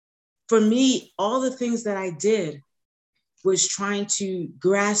 for me, all the things that I did was trying to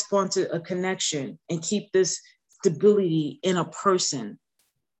grasp onto a connection and keep this stability in a person.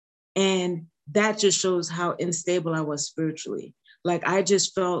 And that just shows how unstable I was spiritually. Like, I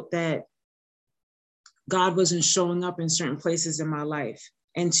just felt that God wasn't showing up in certain places in my life.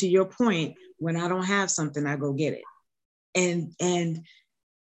 And to your point, when I don't have something, I go get it. And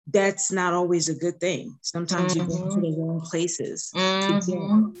that's not always a good thing. Sometimes you go to the wrong places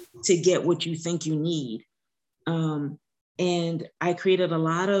to get what you think you need. And I created a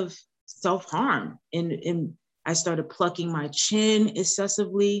lot of self-harm. And I started plucking my chin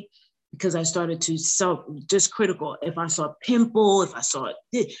excessively because I started to just critical. If I saw a pimple, if I saw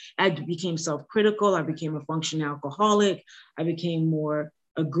it, I became self-critical. I became a functioning alcoholic. I became more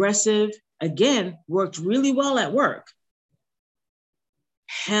aggressive. Again, worked really well at work.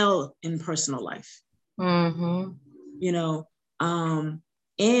 Hell in personal life. You know,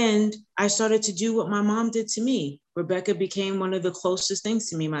 and I started to do what my mom did to me. Rebecca became one of the closest things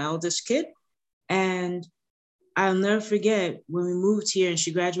to me, my eldest kid. And I'll never forget when we moved here and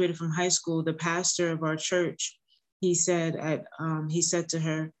she graduated from high school, the pastor of our church, he said to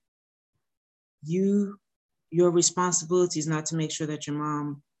her, your responsibility is not to make sure that your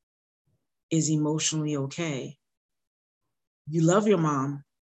mom is emotionally okay. You love your mom,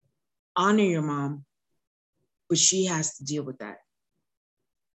 honor your mom, but she has to deal with that.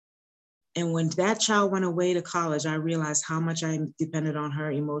 And when that child went away to college, I realized how much I depended on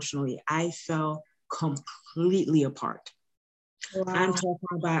her emotionally. I fell completely apart. Wow. I'm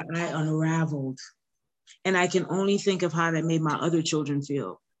talking about I unraveled. And I can only think of how that made my other children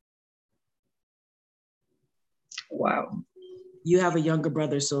feel. Wow. You have a younger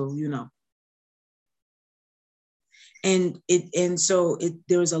brother, so you know. So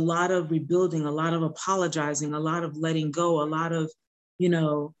there was a lot of rebuilding, a lot of apologizing, a lot of letting go, a lot of, you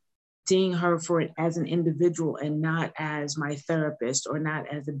know, seeing her for it as an individual and not as my therapist or not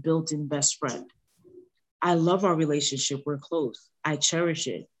as a built-in best friend. I love our relationship. We're close. I cherish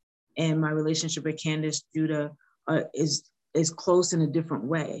it. And my relationship with Candace Judah is close in a different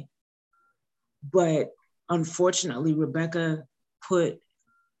way. But unfortunately, Rebecca put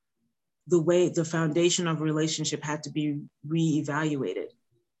the foundation of a relationship had to be reevaluated.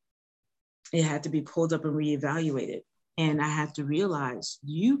 It had to be pulled up and reevaluated. And I had to realize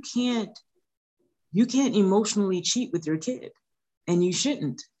you can't emotionally cheat with your kid, and you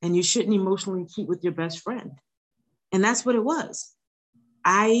shouldn't emotionally cheat with your best friend. And that's what it was.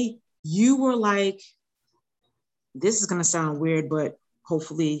 You were like, this is going to sound weird, but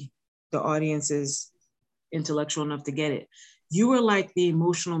hopefully the audience is intellectual enough to get it. You were like the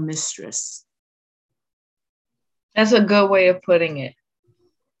emotional mistress. That's a good way of putting it.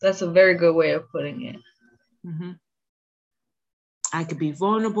 That's a very good way of putting it. Mm-hmm. I could be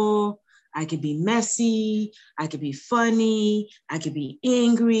vulnerable. I could be messy. I could be funny. I could be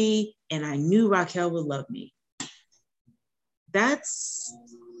angry. And I knew Raquel would love me. That's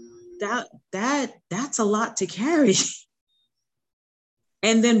a lot to carry.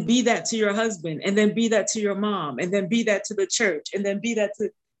 And then be that to your husband, and then be that to your mom, and then be that to the church, and then be that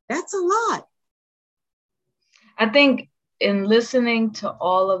to, that's a lot. I think in listening to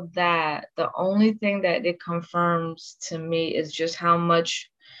all of that, the only thing that it confirms to me is just how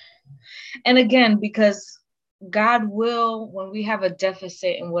much And again, because God will, when we have a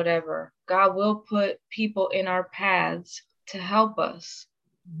deficit in whatever, God will put people in our paths to help us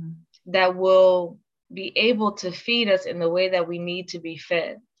that will be able to feed us in the way that we need to be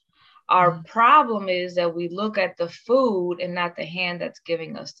fed. Our problem is that we look at the food and not the hand that's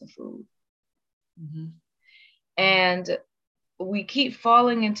giving us the food. And we keep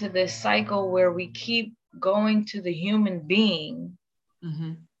falling into this cycle where we keep going to the human being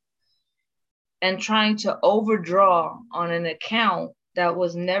and trying to overdraw on an account that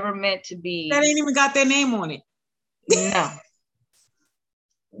was never meant to be. That ain't even got their name on it. No.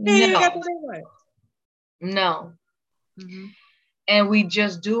 No. And we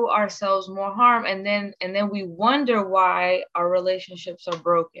just do ourselves more harm. And then we wonder why our relationships are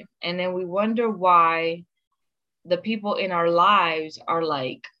broken. And then we wonder why the people in our lives are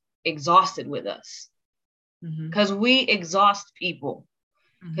like exhausted with us. Because we exhaust people.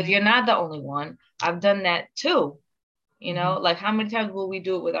 Because you're not the only one. I've done that too. You know, like how many times will we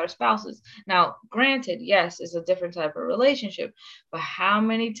do it with our spouses? Now, granted, yes, it's a different type of relationship, but how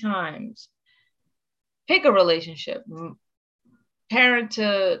many times, pick a relationship, parent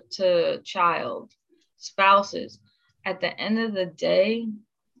to child, spouses, at the end of the day,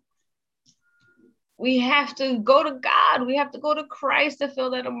 we have to go to God. We have to go to Christ to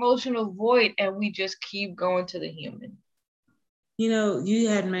fill that emotional void. And we just keep going to the human. You know, you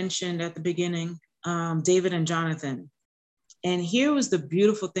had mentioned at the beginning, David and Jonathan. And here was the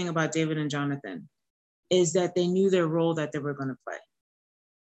beautiful thing about David and Jonathan, is that they knew their role that they were going to play.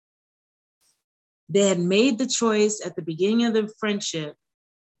 They had made the choice at the beginning of the friendship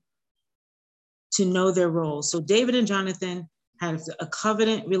to know their role. So David and Jonathan had a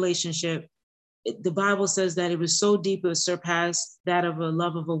covenant relationship. The Bible says that it was so deep, it surpassed that of a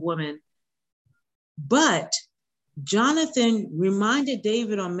love of a woman. But Jonathan reminded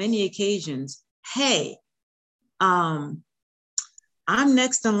David on many occasions, hey, I'm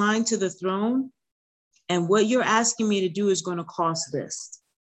next in line to the throne, and what you're asking me to do is going to cost this.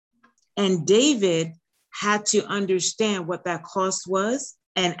 And David had to understand what that cost was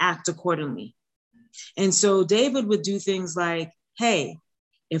and act accordingly. And so David would do things like, hey,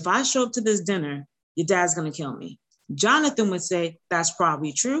 if I show up to this dinner, your dad's going to kill me. Jonathan would say, that's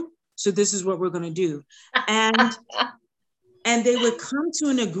probably true. So this is what we're going to do. And they would come to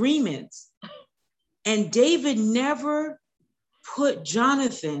an agreement. And David never put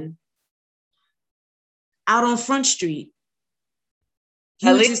Jonathan out on Front Street.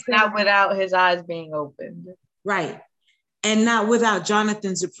 At least not without his eyes being opened. Right. And not without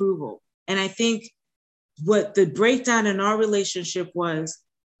Jonathan's approval. And I think what the breakdown in our relationship was,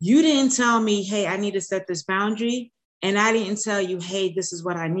 you didn't tell me, hey, I need to set this boundary. And I didn't tell you, hey, this is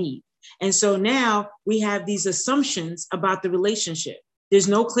what I need. And so now we have these assumptions about the relationship. There's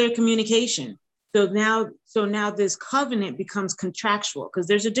no clear communication. So now this covenant becomes contractual because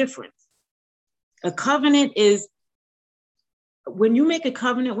there's a difference. A covenant is, when you make a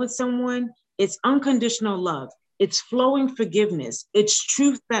covenant with someone, it's unconditional love. It's flowing forgiveness. It's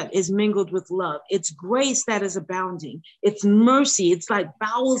truth that is mingled with love. It's grace that is abounding. It's mercy. It's like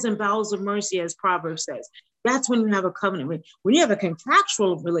bowels and bowels of mercy, as Proverbs says. That's when you have a covenant. When you have a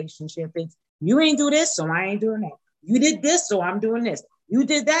contractual relationship, it's you ain't do this, so I ain't doing that. You did this, so I'm doing this. You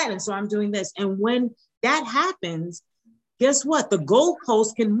did that, and so I'm doing this. And when that happens, guess what? The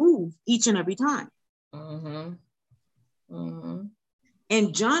goalpost can move each and every time.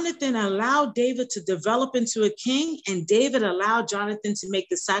 And Jonathan allowed David to develop into a king, and David allowed Jonathan to make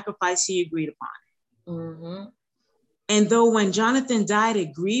the sacrifice he agreed upon. And though when Jonathan died,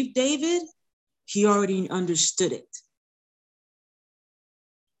 it grieved David, he already understood it.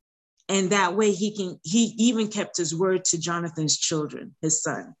 And that way he even kept his word to Jonathan's children, his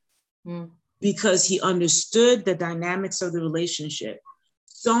son, because he understood the dynamics of the relationship.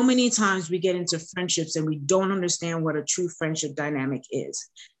 So many times we get into friendships and we don't understand what a true friendship dynamic is.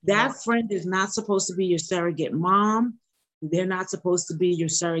 That friend is not supposed to be your surrogate mom. They're not supposed to be your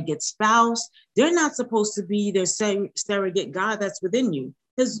surrogate spouse. They're not supposed to be their surrogate God that's within you.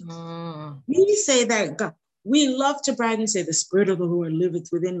 Because we say that God, we love to brag and say, the Spirit of the Lord liveth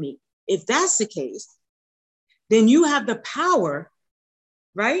within me. If that's the case, then you have the power,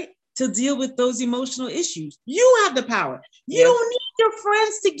 right, to deal with those emotional issues. You have the power. You don't need your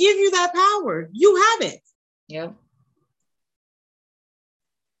friends to give you that power. You have it. Yep.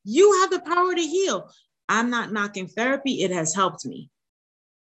 You have the power to heal. I'm not knocking therapy. It has helped me.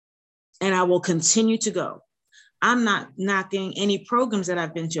 And I will continue to go. I'm not knocking any programs that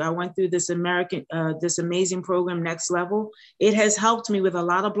I've been to. I went through this amazing program, Next Level. It has helped me with a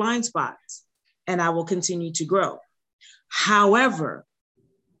lot of blind spots, and I will continue to grow. However,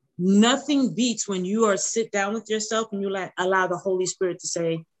 Nothing beats when you are sit down with yourself and you allow the Holy Spirit to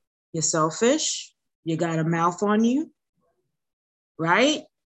say, you're selfish, you got a mouth on you, right?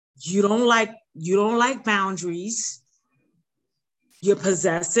 You don't like boundaries. You're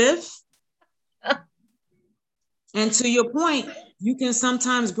possessive. And to your point, you can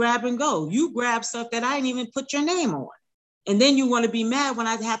sometimes grab and go. You grab stuff that I didn't even put your name on. And then you want to be mad when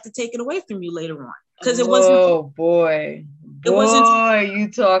I have to take it away from you later on. Because it wasn't. Oh boy. It wasn't. Boy,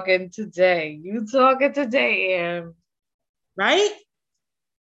 you talking today. You talking today, Em. Right?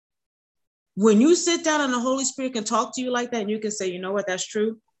 When you sit down and the Holy Spirit can talk to you like that and you can say, you know what, that's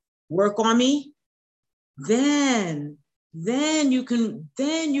true. Work on me. Then you can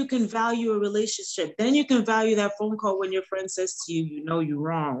value a relationship. Then you can value that phone call when your friend says to you, you know you're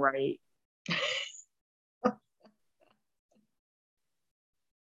wrong, right?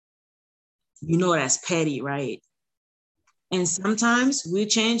 You know that's petty, right? And sometimes we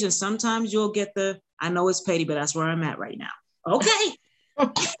change, and sometimes you'll get I know it's petty, but that's where I'm at right now. Okay.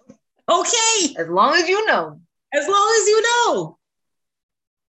 Okay. As long as you know. As long as you know.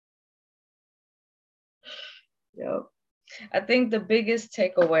 Yep. I think the biggest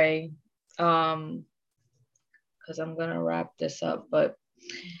takeaway, because I'm going to wrap this up, but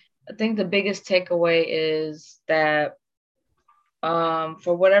I think the biggest takeaway is that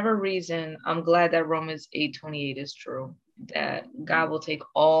for whatever reason, I'm glad that Romans 8:28 is true, that God will take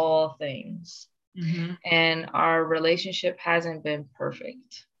all things. Mm-hmm. And our relationship hasn't been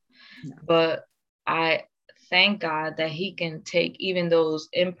perfect. No. But I thank God that he can take even those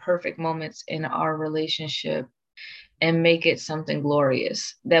imperfect moments in our relationship and make it something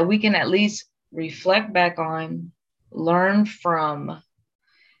glorious that we can at least reflect back on, learn from,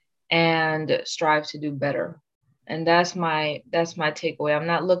 and strive to do better. And that's my takeaway. I'm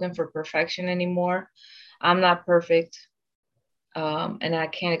not looking for perfection anymore. I'm not perfect. And I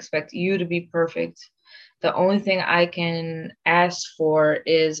can't expect you to be perfect. The only thing I can ask for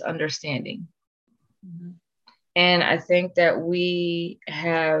is understanding. Mm-hmm. And I think that we're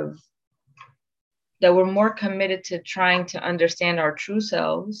more committed to trying to understand our true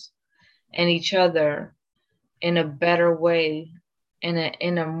selves and each other in a better way, in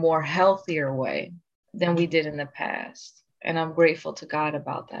a more healthier way than we did in the past. And I'm grateful to God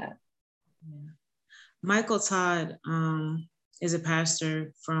about that. Yeah. Michael Todd is a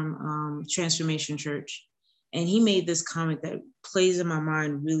pastor from Transformation Church. And he made this comment that plays in my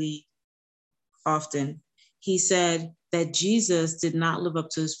mind really often. He said that Jesus did not live up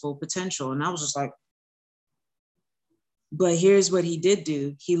to his full potential. And I was just like, but here's what he did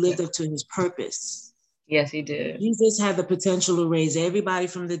do. He lived up to his purpose. Yes, he did. Jesus had the potential to raise everybody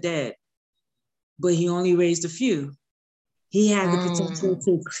from the dead, but he only raised a few. He had the potential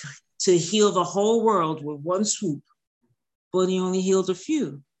to heal the whole world with one swoop, but he only healed a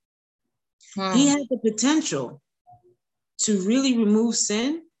few. He had the potential to really remove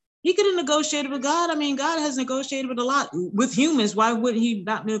sin. He could have negotiated with God. I mean, God has negotiated with a lot. With humans, why wouldn't he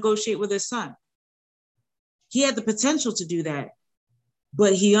not negotiate with his son? He had the potential to do that,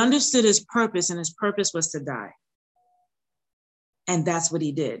 but he understood his purpose, and his purpose was to die. And that's what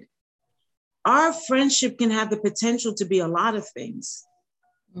he did. Our friendship can have the potential to be a lot of things.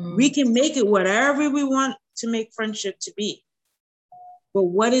 We can make it whatever we want to make friendship to be. But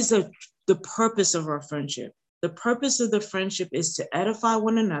what is the purpose of our friendship? The purpose of the friendship is to edify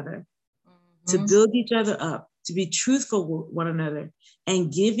one another, to build each other up, to be truthful with one another,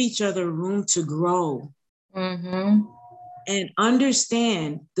 and give each other room to grow. And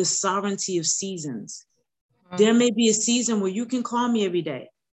understand the sovereignty of seasons. There may be a season where you can call me every day.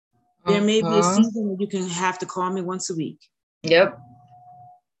 There may be a season where you can have to call me once a week. Yep.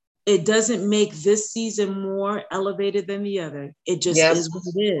 It doesn't make this season more elevated than the other. It just is what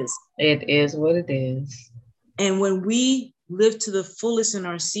it is. It is what it is. And when we live to the fullest in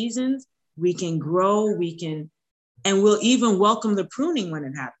our seasons, we can grow, and we'll even welcome the pruning when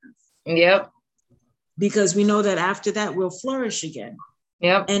it happens. Yep. Because we know that after that, we'll flourish again.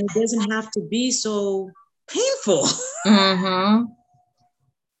 Yep. And it doesn't have to be so painful.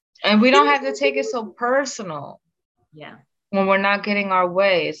 And we don't have to take it so personal. Yeah. When we're not getting our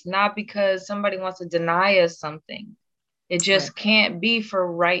way. It's not because somebody wants to deny us something. It just can't be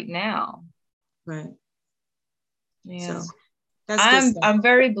for right now. Right. Yeah. So I'm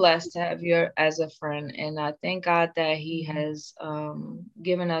very blessed to have you as a friend. And I thank God that he has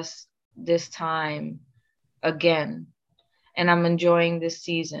given us this time again. And I'm enjoying this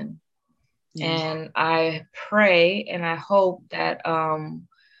season. Yeah. And I pray and I hope that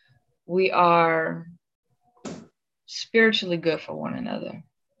we are spiritually good for one another.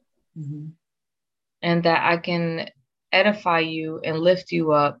 And that I can edify you and lift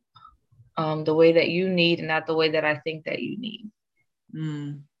you up the way that you need and not the way that I think that you need.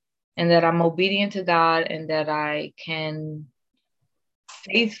 And that I'm obedient to God, and that I can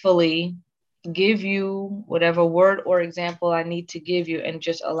faithfully give you whatever word or example I need to give you, and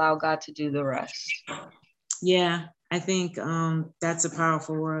just allow God to do the rest. Yeah, I think that's a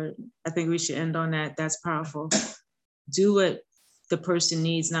powerful word. I think we should end on that. That's powerful. Do what the person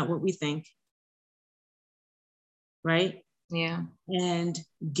needs, not what we think. Right? Yeah. And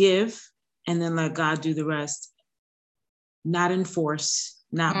give, and then let God do the rest. Not enforce,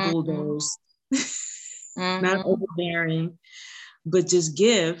 not bulldoze, not overbearing, but just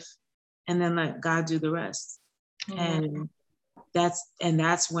give, and then let God do the rest. And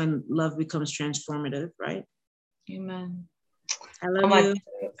that's when love becomes transformative, right? Amen. I love you.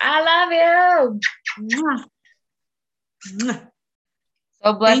 I love you. Mwah.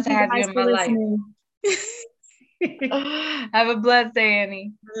 So blessed to have you in my life. Have a blessed day,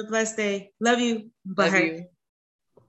 Annie. Have a blessed day. Love you. Bye. Love you.